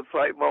I had to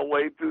fight my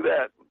way through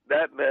that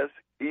mess,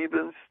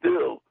 even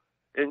still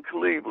in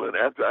Cleveland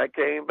after I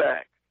came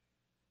back.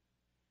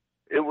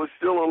 It was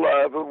still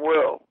alive and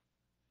well.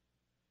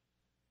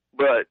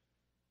 But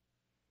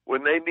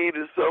when they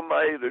needed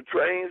somebody to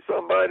train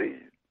somebody,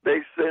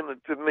 they sent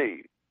it to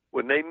me.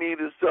 When they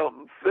needed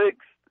something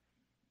fixed,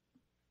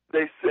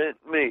 they sent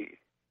me.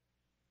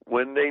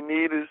 When they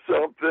needed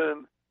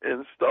something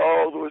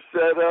installed or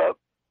set up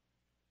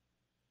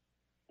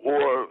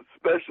or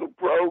special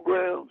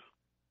programs,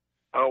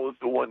 I was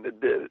the one that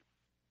did it.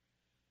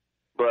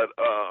 But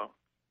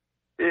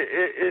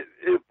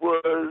it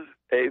was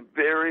a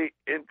very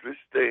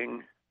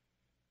interesting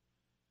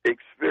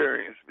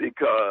experience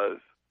because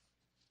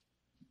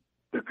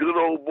the good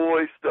old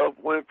boy stuff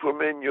went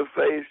from in your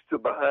face to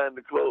behind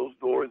the closed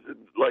doors, and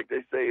like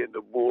they say in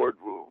the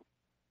boardroom.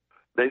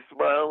 They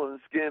smile and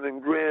skin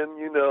and grin,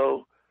 you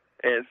know,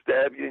 and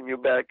stab you in your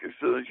back as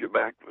soon as your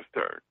back was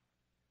turned.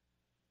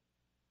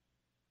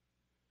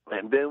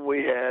 And then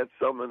we had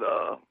some of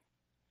the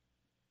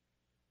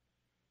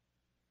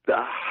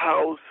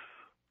house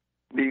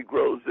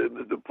Negroes in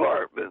the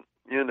department,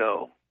 you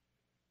know,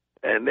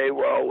 and they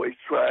were always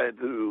trying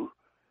to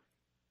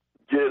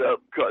get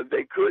up because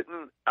they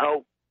couldn't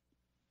outperform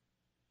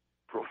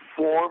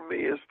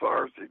me as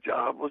far as the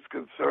job was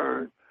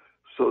concerned.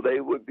 So they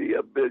would be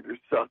a bigger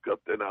suck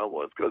up than I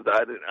was because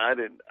I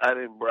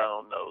didn't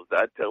brown nose.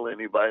 I'd tell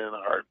anybody in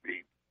a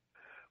heartbeat.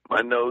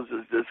 My nose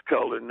is this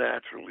color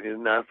naturally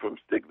and not from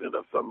sticking it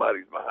up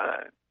somebody's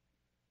behind.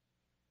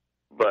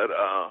 But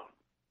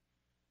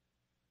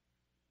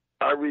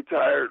I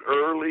retired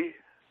early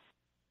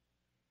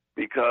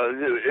because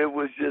it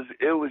was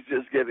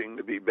just getting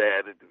to be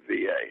bad at the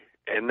VA.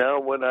 And now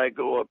when I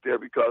go up there,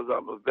 because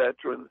I'm a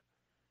veteran,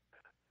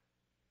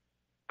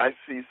 I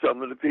see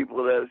some of the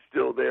people that are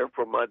still there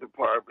from my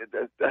department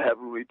that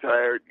haven't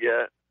retired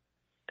yet,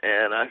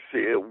 and I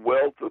see a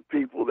wealth of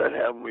people that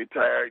haven't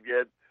retired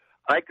yet.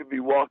 I could be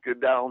walking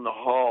down the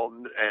hall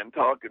and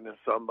talking to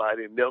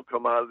somebody, and they'll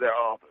come out of their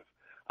office.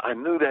 I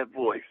knew that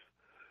voice,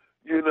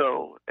 you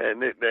know,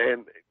 and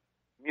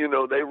you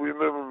know, they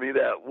remember me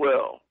that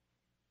well.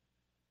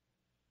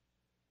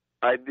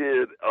 I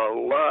did a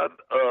lot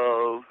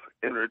of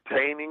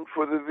entertaining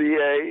for the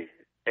VA,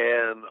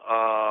 and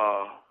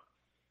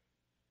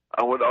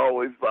I would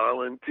always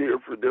volunteer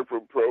for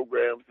different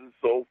programs and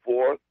so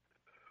forth.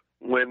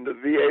 When the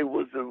VA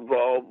was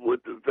involved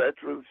with the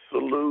Veterans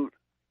Salute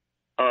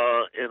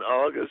in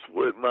August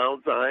with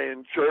Mount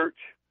Zion Church,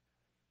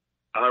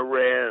 I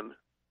ran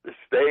the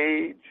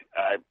stage.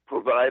 I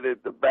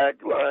provided the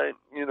backline,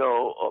 you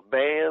know, a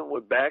band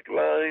with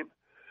backline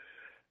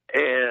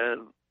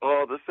and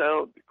all the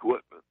sound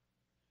equipment.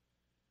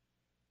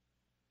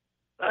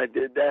 I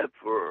did that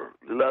for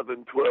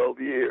 11, 12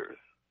 years.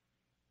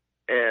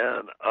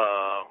 And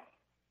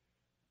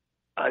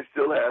I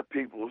still have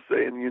people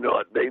saying, you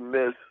know, they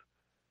miss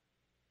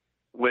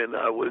when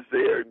I was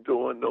there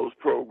doing those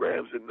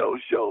programs and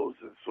those shows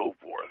and so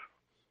forth.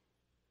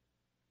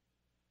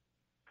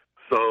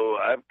 So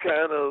I've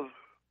kind of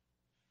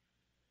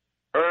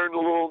earned a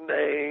little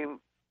name.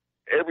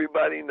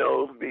 Everybody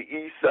knows me,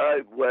 East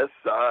Side, West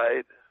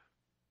Side.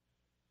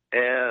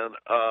 And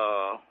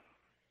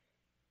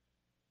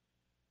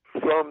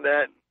from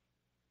that,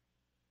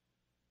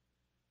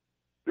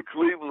 the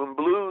Cleveland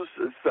Blues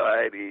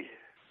Society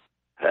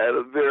had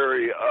a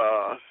very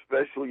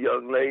special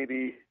young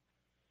lady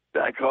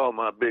that I call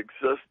my big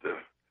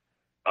sister,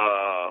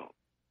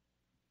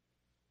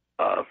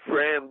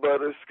 Fran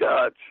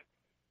Butterscotch.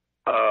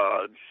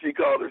 She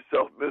called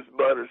herself Miss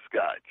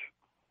Butterscotch,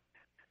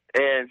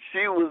 and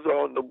she was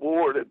on the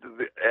board at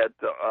the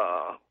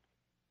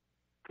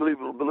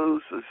Cleveland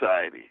Blues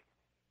Society.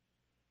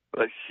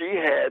 But she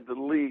had to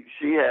leave.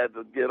 She had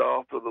to get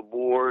off of the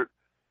board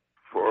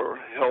for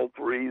health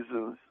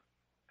reasons,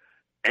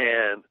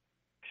 and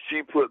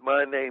she put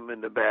my name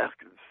in the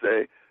basket and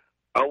say,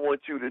 I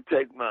want you to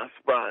take my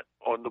spot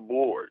on the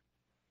board.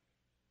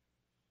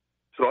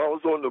 So I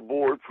was on the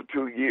board for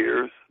 2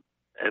 years,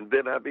 and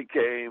then I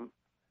became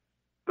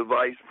the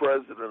vice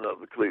president of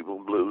the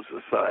Cleveland Blues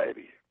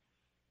Society.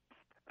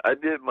 I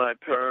did my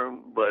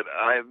term, but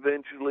I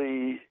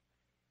eventually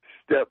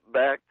stepped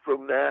back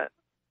from that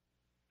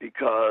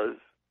because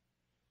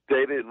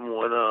they didn't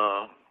want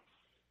to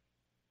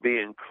be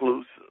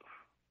inclusive.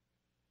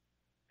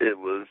 It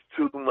was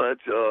too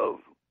much of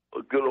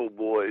a good old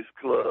boys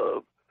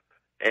club,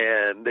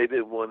 and they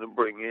didn't want to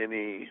bring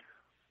any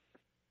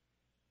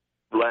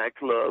black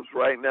clubs.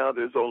 Right now,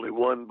 there's only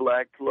one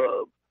black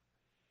club.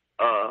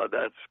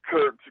 That's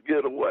Kirk's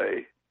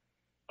Getaway.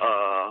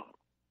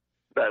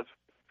 That's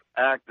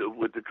active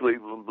with the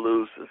Cleveland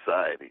Blues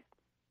Society.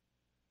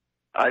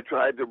 I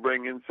tried to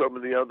bring in some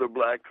of the other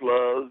black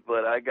clubs,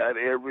 but I got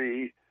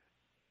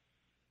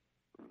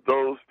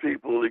those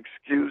people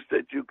excuse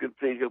that you could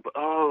think of.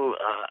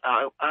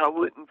 I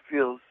wouldn't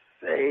feel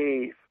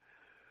safe,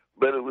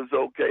 but it was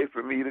okay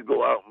for me to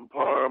go out in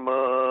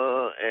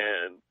Parma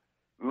and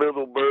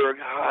Middleburg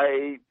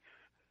Heights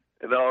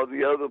and all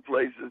the other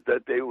places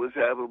that they was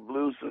having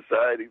Blues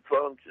Society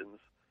functions,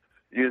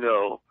 you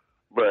know,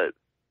 but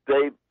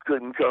they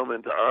couldn't come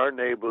into our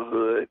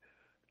neighborhood,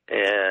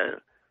 and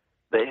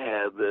they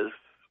had this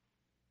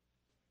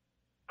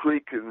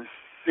preconceived,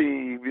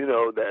 you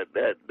know, that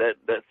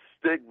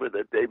stigma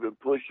that they've been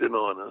pushing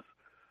on us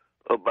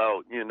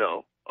about, you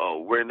know,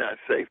 we're not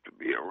safe to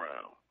be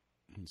around.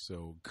 And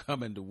so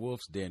coming to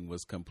Wolf's Den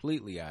was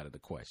completely out of the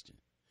question.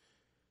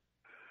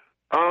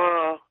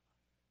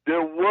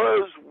 There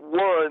was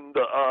one,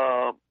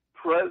 the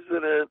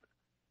president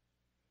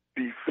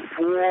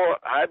before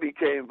I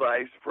became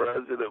vice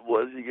president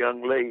was a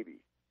young lady.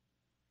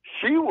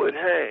 She would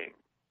hang.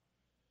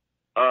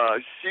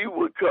 She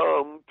would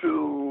come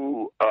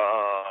to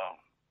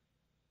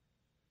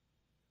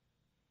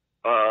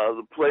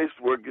the place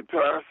where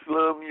Guitar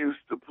Slim used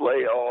to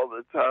play all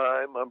the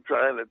time. I'm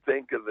trying to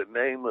think of the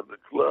name of the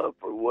club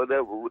or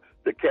whatever,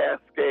 the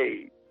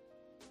Cascade.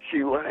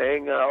 She would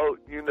hang out,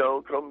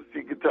 come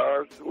see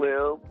Guitar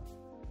Slim.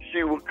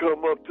 She would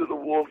come up to the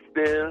Wolf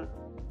Den.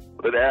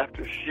 But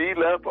after she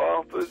left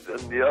office and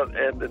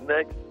the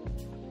next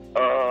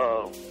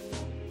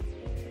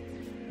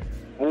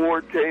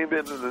board came in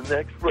and the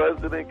next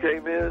president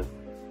came in,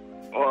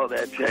 all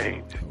that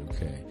changed.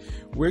 Okay.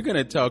 We're going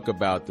to talk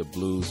about the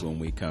blues when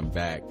we come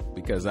back,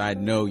 because I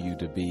know you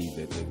to be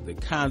the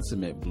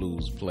consummate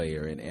blues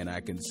player, and I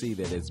can see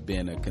that it's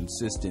been a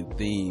consistent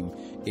theme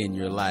in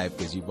your life,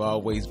 because you've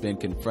always been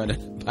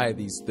confronted by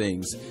these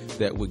things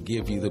that would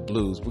give you the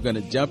blues. We're going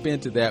to jump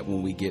into that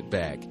when we get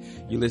back.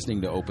 You're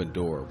listening to Open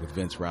Door with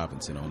Vince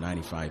Robinson on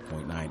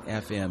 95.9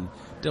 FM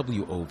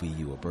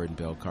WOVU, a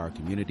Burton-Bell-Carr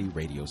community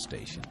radio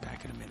station.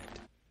 Back in a minute.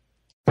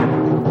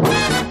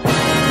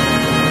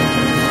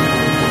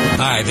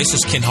 Hi, this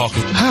is Ken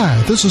Hawkins.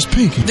 Hi, this is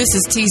Pinky. This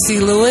is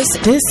T.C. Lewis.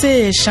 This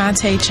is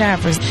Shantae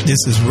Travers.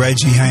 This is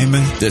Reggie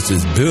Hayman. This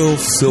is Bill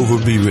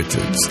Silverby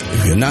Richards.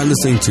 If you're not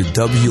listening to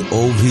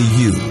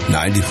WOVU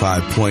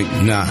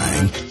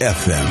 95.9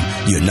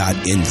 FM, you're not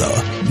in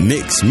the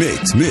mix.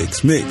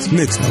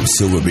 Now,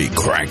 Silverby,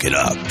 crank it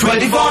up.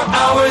 24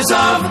 hours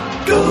of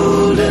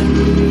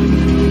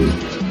golden.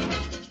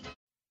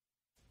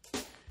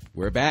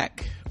 We're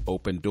back.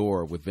 Open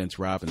Door with Vince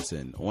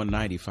Robinson on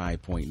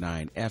 95.9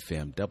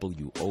 FM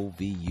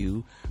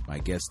WOVU. My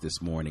guest this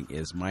morning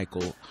is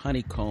Michael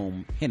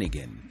Honeycomb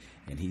Henighan,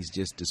 and he's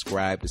just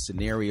described a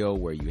scenario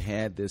where you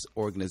had this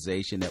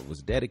organization that was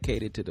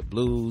dedicated to the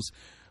blues,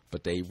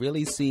 but they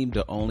really seemed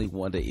to only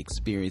want to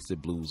experience the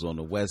blues on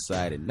the west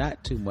side and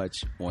not too much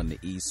on the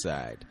east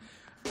side.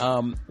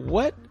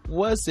 What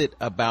was it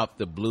about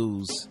the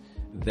blues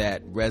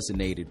that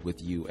resonated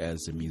with you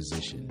as a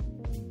musician?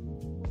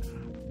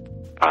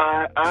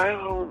 I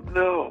don't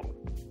know.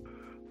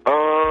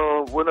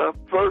 When I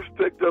first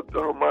picked up the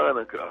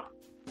harmonica,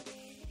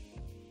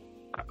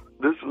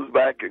 this was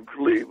back in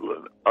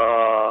Cleveland,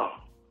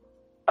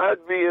 I'd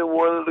be in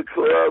one of the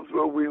clubs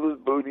where we was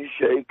booty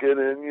shaking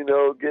and,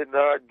 getting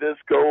our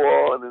disco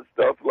on and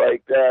stuff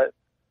like that.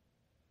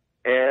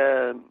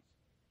 And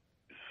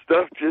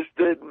stuff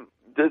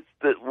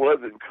that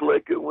wasn't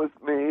clicking with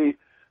me.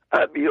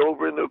 I'd be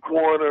over in the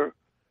corner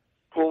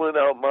pulling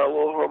out my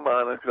little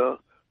harmonica.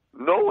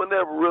 No one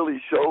ever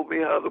really showed me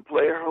how to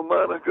play a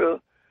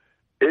harmonica.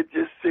 It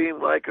just seemed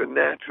like a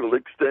natural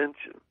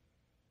extension.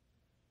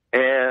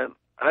 And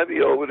I'd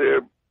be over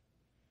there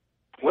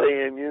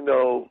playing,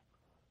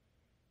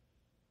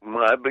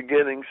 my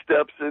beginning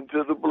steps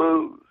into the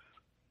blues.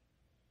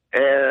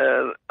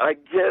 And I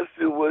guess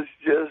it was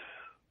just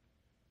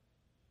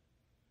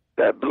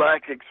that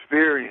black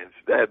experience,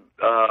 that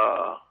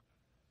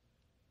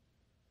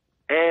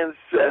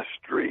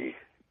ancestry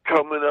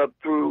coming up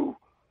through.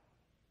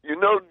 Your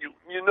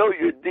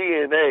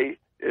DNA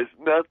is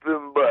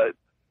nothing but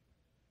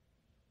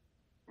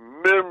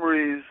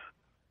memories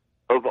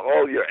of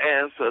all your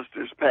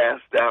ancestors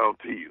passed down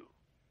to you.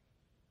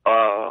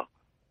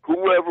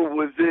 Whoever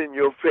was in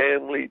your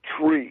family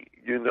tree,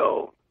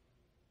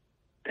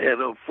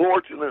 And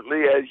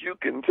unfortunately, as you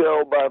can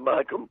tell by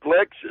my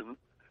complexion,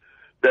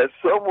 that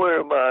somewhere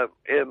in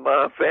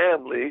my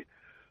family,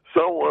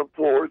 someone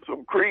poured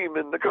some cream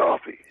in the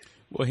coffee.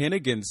 Well,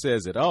 Henighan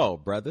says it all,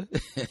 brother.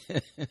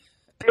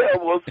 Yeah,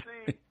 well,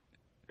 see,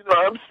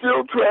 I'm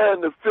still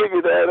trying to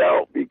figure that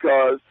out,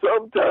 because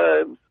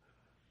sometimes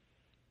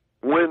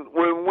when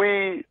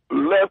we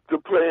left the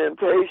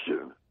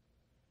plantation,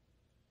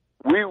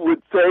 we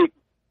would take,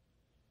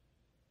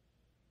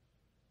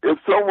 if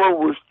someone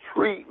was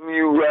treating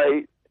you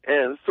right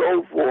and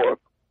so forth,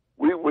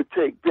 we would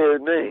take their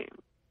name,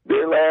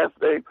 their last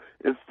name,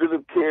 instead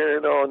of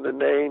carrying on the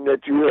name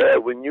that you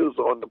had when you was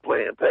on the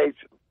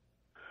plantation.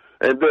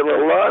 And then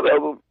a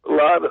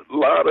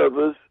lot of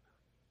us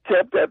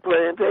kept that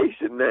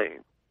plantation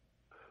name.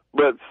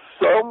 But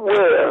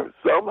somewhere,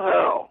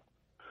 somehow,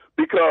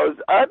 because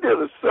I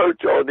did a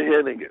search on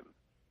Henighan,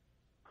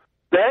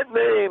 that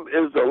name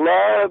is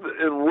alive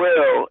and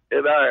well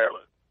in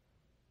Ireland.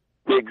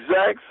 The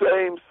exact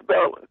same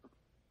spelling.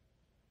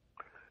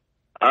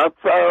 I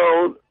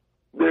found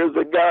there's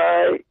a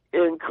guy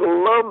in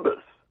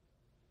Columbus,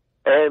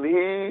 and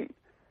he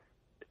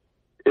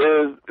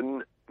is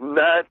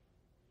not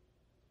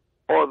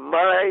on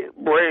my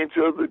branch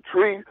of the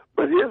tree,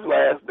 but his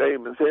last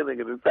name is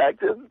Henighan. In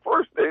fact, his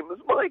first name is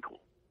Michael.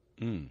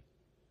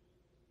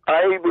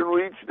 I even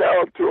reached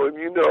out to him,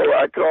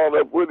 I called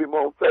up with him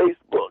on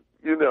Facebook,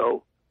 and,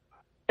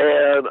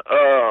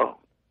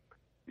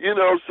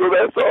 so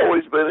that's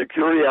always been a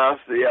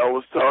curiosity. I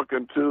was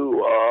talking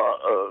to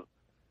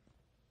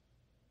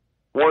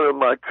one of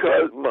my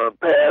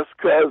past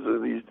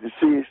cousins, he's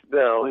deceased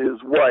now,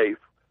 his wife,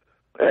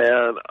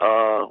 and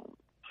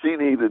she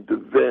needed to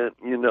vent,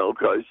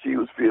 because she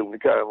was feeling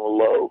kind of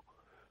low.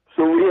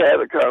 So we had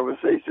a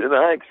conversation, and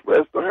I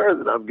expressed to her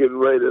that I'm getting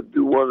ready to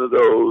do one of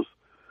those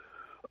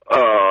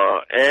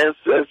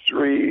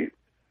ancestry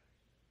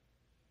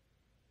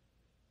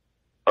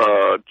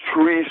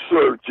tree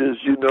searches,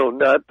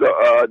 not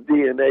the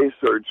DNA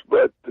search,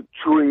 but the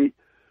tree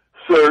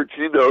search,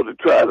 to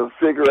try to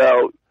figure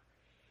out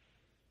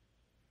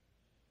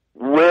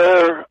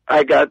where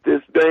I got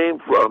this name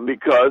from,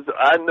 because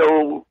I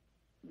know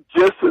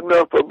just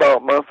enough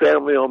about my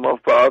family on my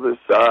father's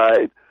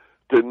side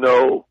to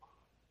know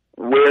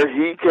where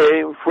he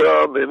came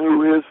from and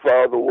who his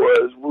father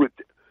was,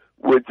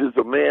 which is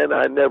a man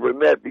I never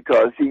met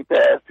because he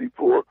passed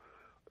before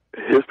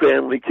his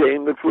family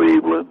came to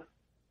Cleveland.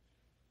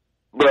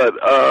 But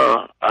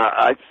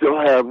I still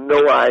have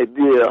no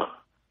idea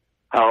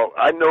how.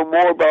 I know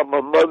more about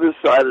my mother's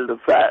side of the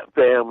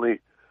family,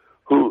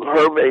 who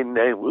her maiden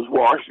name was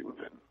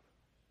Washington.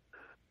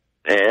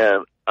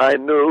 And I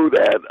knew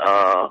that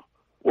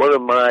one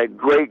of my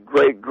great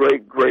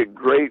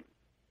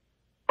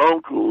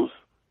uncles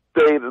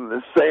stayed in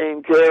the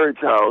same carriage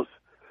house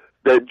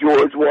that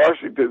George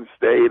Washington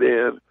stayed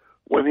in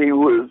when he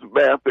was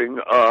mapping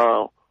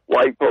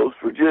White Post,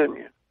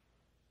 Virginia.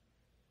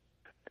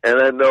 And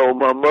I know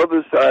my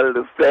mother's side of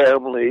the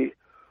family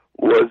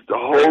was the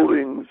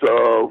holdings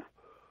of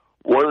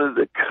one of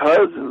the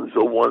cousins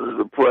of one of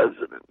the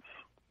presidents.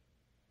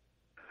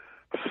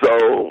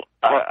 So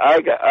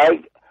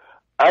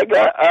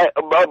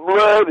my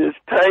blood is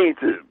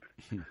tainted,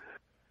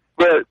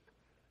 but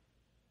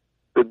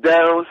the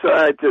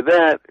downside to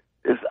that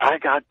is I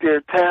got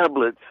their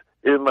tablets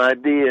in my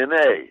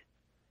DNA.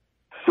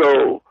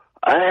 So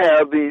I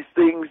have these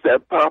things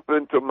that pop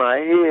into my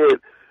head,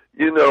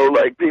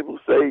 like people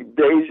say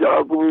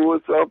deja vu or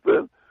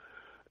something.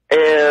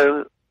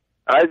 And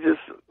I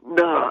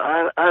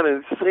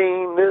done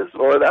seen this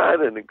or I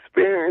done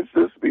experienced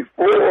this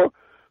before.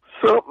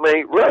 Something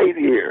ain't right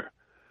here.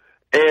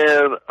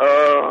 And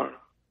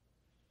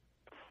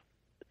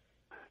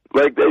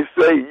like they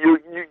say,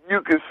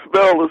 you can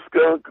smell a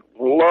skunk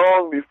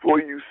long before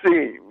you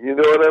see him. You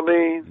know what I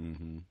mean?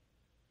 Mm-hmm.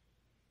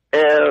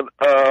 And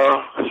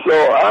so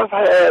I've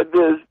had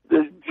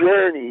this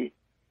journey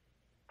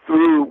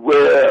through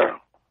where,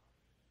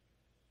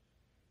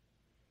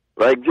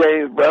 like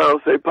James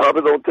Brown say,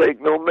 Papa don't take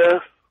no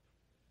mess.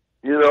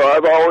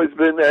 I've always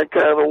been that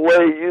kind of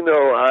way.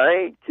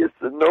 I ain't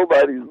kissing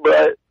nobody's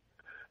butt,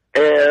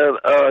 and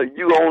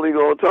you only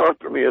gonna talk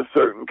to me a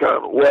certain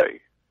kind of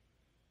way.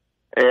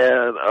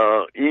 And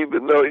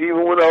even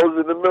when I was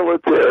in the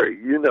military,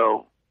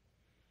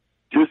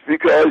 just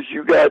because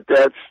you got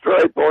that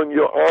stripe on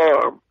your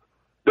arm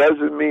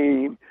doesn't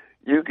mean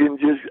you can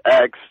just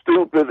act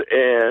stupid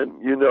and,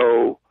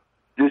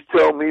 just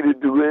tell me to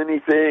do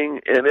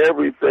anything and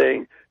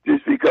everything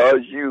just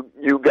because you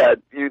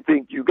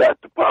think you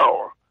got the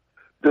power.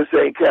 This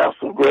ain't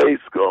Castle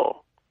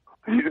Grayskull.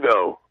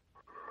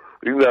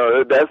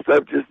 That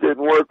stuff just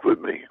didn't work with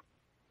me.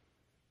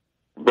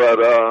 But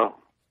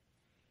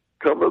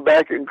coming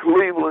back in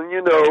Cleveland,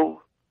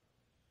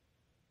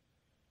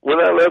 when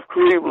I left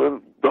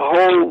Cleveland, the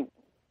whole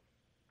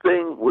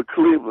thing with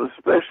Cleveland,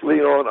 especially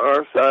on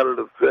our side of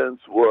the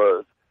fence,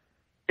 was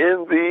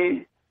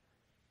envy,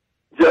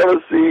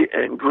 jealousy,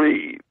 and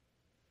greed.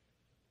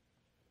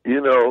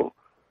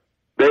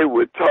 They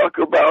would talk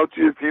about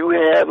you if you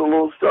had a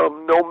little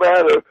something, no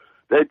matter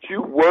that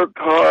you worked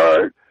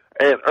hard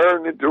and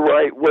earned it the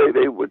right way,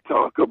 they would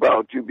talk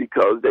about you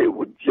because they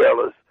were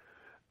jealous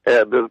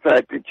at the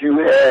fact that you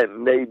had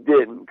and they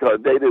didn't, because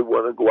they didn't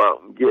want to go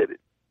out and get it.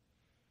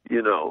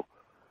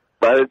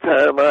 By the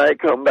time I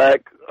come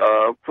back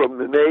from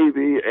the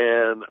Navy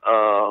and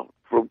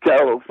from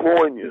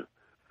California,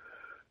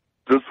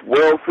 this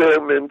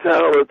welfare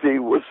mentality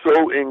was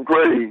so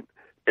ingrained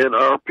in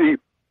our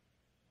people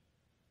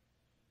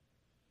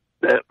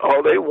that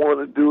all they want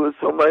to do is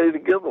somebody to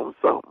give them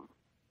something.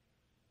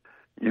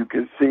 You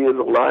can see it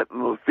a lot in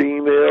the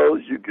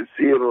females. You can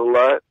see it a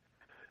lot.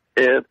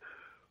 And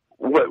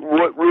what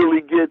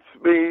really gets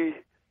me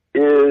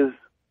is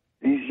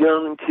these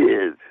young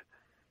kids.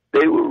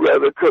 They would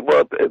rather come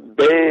up and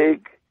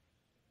beg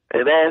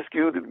and ask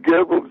you to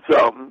give them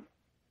something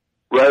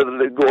rather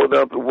than going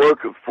out to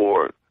working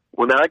for it.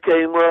 When I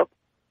came up,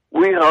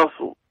 we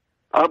hustled.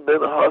 I've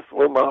been a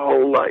hustler my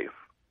whole life.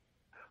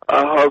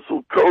 I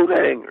hustled coat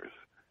hangers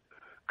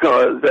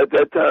because at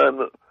that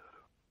time,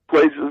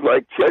 places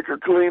like Checker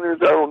Cleaners,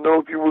 I don't know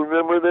if you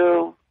remember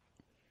them,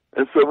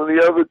 and some of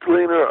the other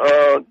cleaner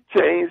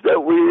chains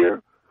that we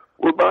hear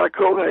would buy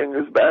coat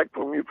hangers back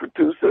from you for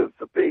 2 cents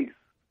a piece.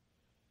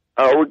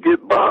 I would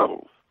get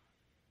bottles,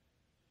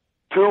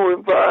 2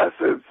 and 5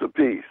 cents a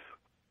piece.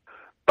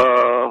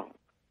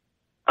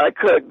 I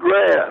cut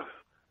grass.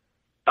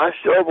 I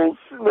shoveled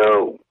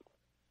snow.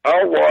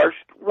 I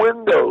washed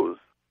windows.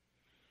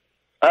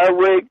 I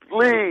raked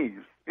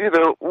leaves.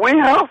 We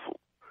hustled.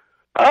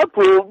 I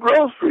pulled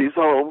groceries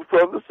home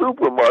from the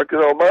supermarket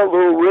on my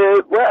little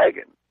red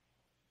wagon.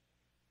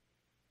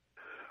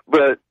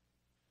 But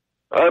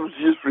I'm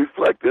just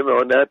reflecting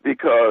on that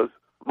because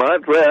my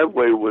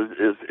driveway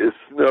is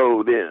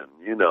snowed in,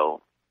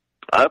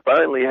 I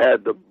finally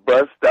had to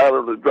bust out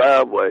of the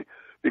driveway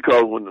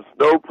because when the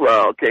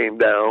snowplow came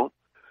down,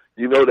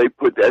 they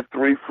put that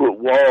 3-foot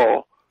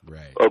wall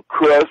of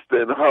crust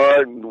and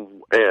hard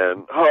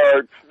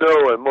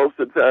snow, and most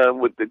of the time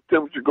with the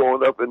temperature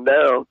going up and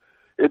down,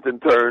 it can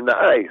turn to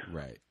ice.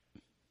 Right.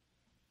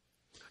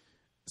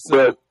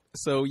 But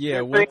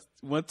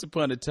once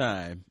upon a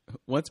time,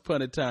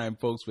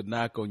 folks would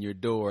knock on your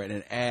door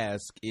and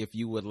ask if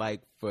you would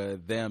like for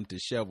them to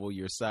shovel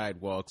your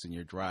sidewalks in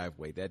your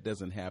driveway. That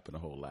doesn't happen a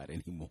whole lot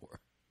anymore.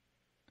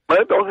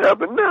 That don't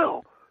happen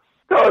now.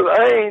 Because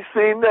I ain't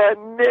seen that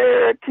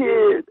near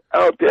kid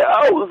out there.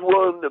 I was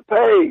willing to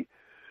pay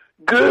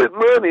good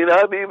money, and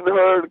I've even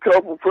heard a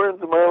couple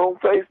friends of my own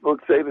Facebook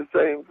say the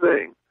same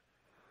thing.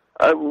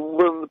 I'm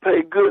willing to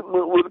pay good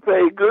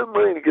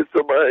money to get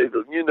somebody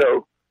to,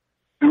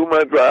 do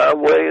my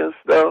driveway and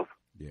stuff.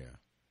 Yeah.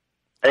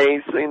 I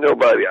ain't seen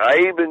nobody. I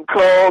even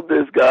called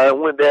this guy. I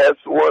went to ask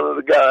one of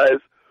the guys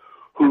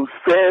whose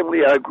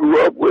family I grew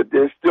up with.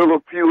 There's still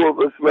a few of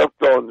us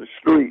left on the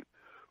street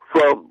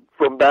from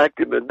back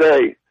in the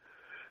day.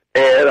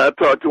 And I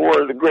talked to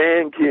one of the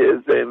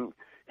grandkids, and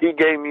he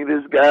gave me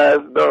this guy's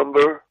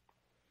number,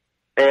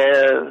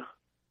 and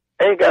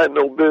ain't got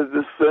no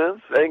business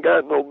sense, ain't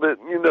got no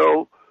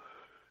business,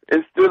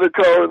 Instead of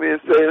calling me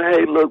and saying,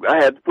 hey, look,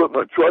 I had to put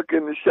my truck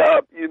in the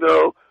shop,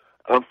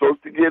 I'm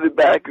supposed to get it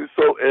back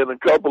in a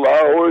couple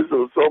hours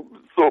or something,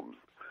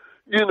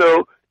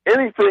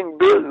 anything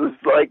business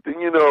like, to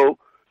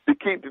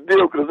keep the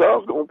deal, because I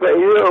was going to pay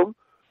him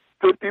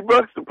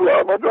 $50 to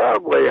plow my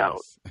driveway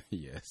out.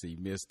 Yes, he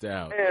missed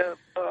out. And,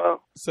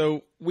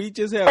 so we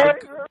just have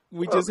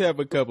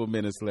a couple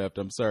minutes left.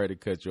 I'm sorry to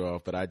cut you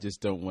off, but I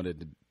just don't want to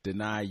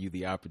deny you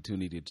the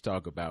opportunity to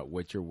talk about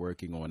what you're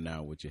working on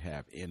now, what you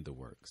have in the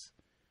works.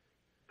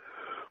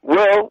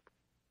 Well,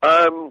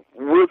 I'm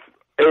with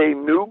a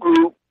new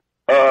group.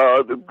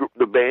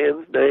 The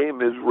band's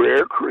name is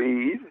Rare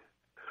Creed.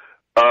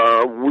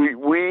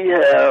 We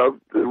have,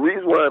 the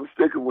reason why I'm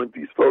sticking with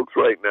these folks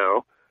right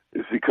now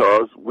is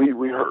because we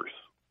rehearse.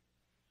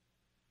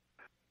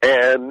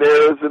 And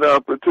there's an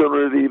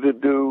opportunity to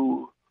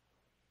do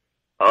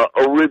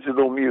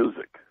original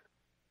music.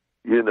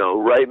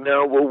 Right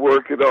now we're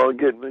working on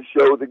getting a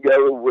show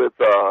together with,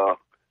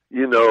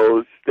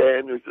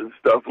 standards and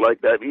stuff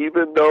like that.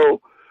 Even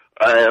though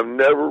I have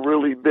never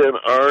really been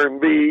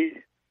R&B,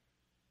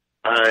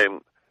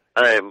 I'm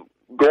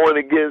going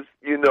against,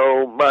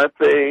 my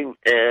thing,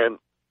 and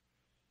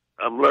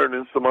I'm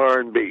learning some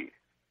R&B,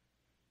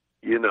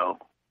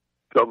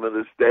 some of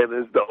the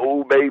standards, the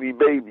old baby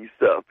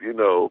stuff,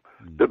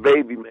 the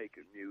baby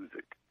making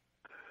music.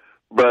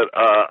 But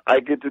I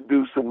get to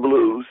do some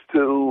blues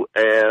too,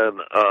 and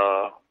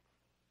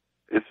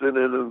it's in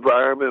an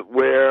environment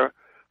where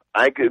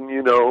I can,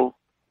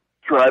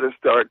 try to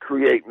start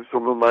creating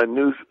some of my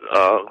new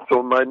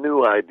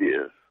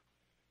ideas.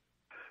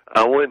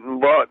 I went and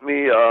bought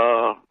me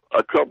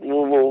a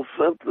couple of little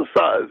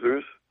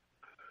synthesizers,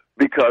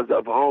 because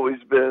I've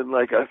always been,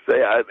 like I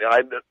say, I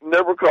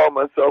never call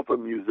myself a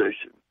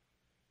musician.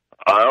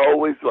 I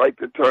always like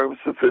the term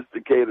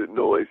sophisticated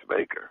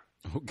noisemaker.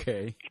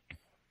 Okay.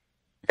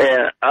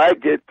 And I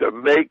get to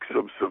make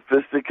some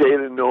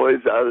sophisticated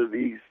noise out of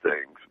these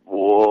things.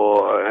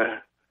 Boy,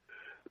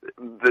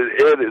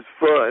 it is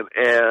fun.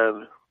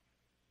 And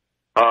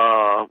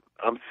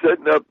I'm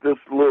setting up this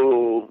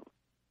little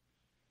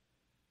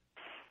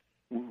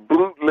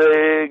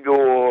bootleg,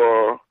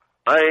 or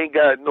I ain't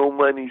got no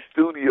money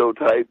studio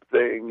type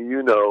thing,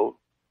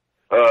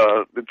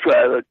 to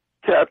try to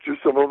capture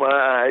some of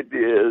my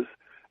ideas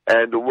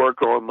and to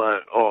work on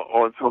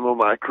on some of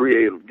my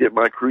get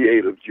my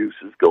creative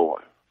juices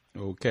going.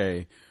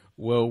 Okay.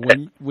 Well,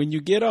 when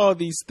you get all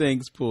these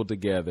things pulled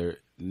together,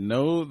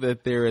 know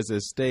that there is a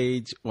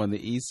stage on the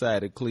east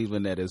side of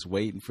Cleveland that is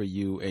waiting for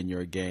you and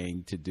your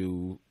gang to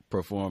do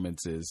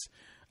performances.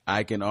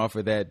 I can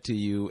offer that to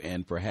you,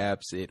 and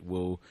perhaps it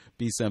will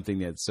be something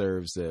that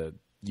serves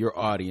your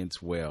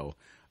audience well.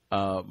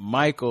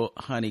 Michael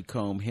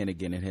Honeycomb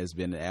Henighan, it has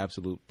been an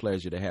absolute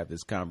pleasure to have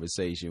this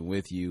conversation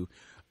with you.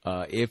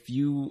 If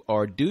you,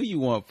 or do you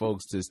want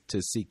folks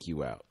to seek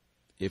you out?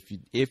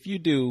 If you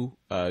do,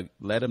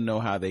 let them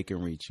know how they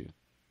can reach you.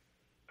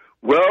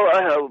 Well,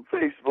 I have a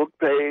Facebook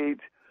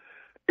page.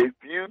 If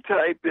you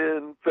type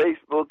in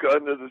Facebook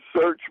under the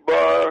search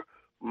bar,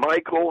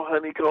 Michael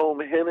Honeycomb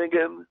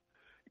Henighan,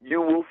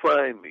 you will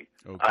find me.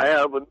 Okay. I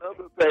have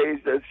another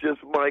page that's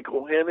just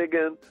Michael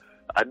Henighan.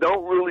 I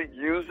don't really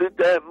use it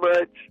that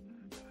much.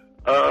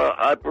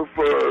 I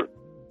prefer,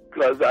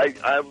 because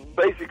I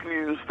basically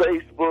use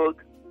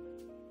Facebook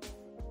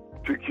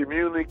to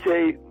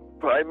communicate,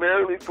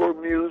 primarily for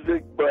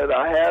music, but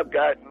I have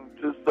gotten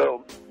to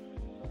some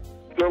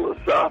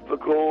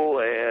philosophical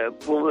and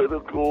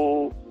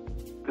political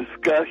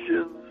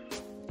discussions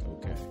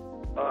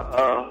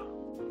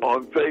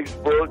on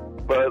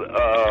Facebook, but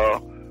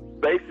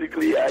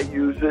basically I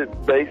use it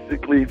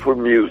for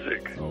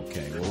music.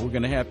 Okay, well, we're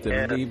going to have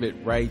to leave it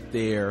right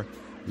there.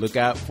 Look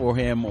out for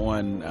him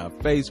on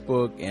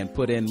Facebook and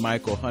put in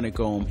Michael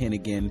Honeycomb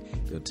Henighan.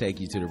 It'll take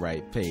you to the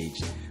right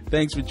page.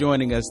 Thanks for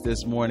joining us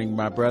this morning,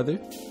 my brother.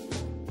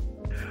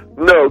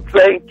 No,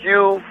 thank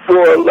you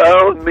for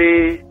allowing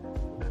me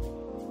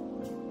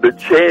the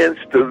chance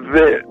to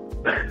vent.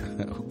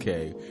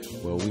 Okay.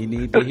 Well, we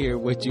need to hear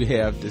what you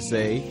have to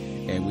say,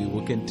 and we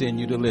will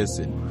continue to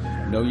listen.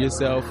 Know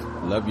yourself,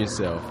 love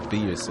yourself, be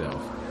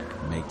yourself.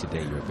 Make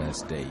today your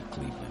best day,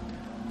 Cleveland.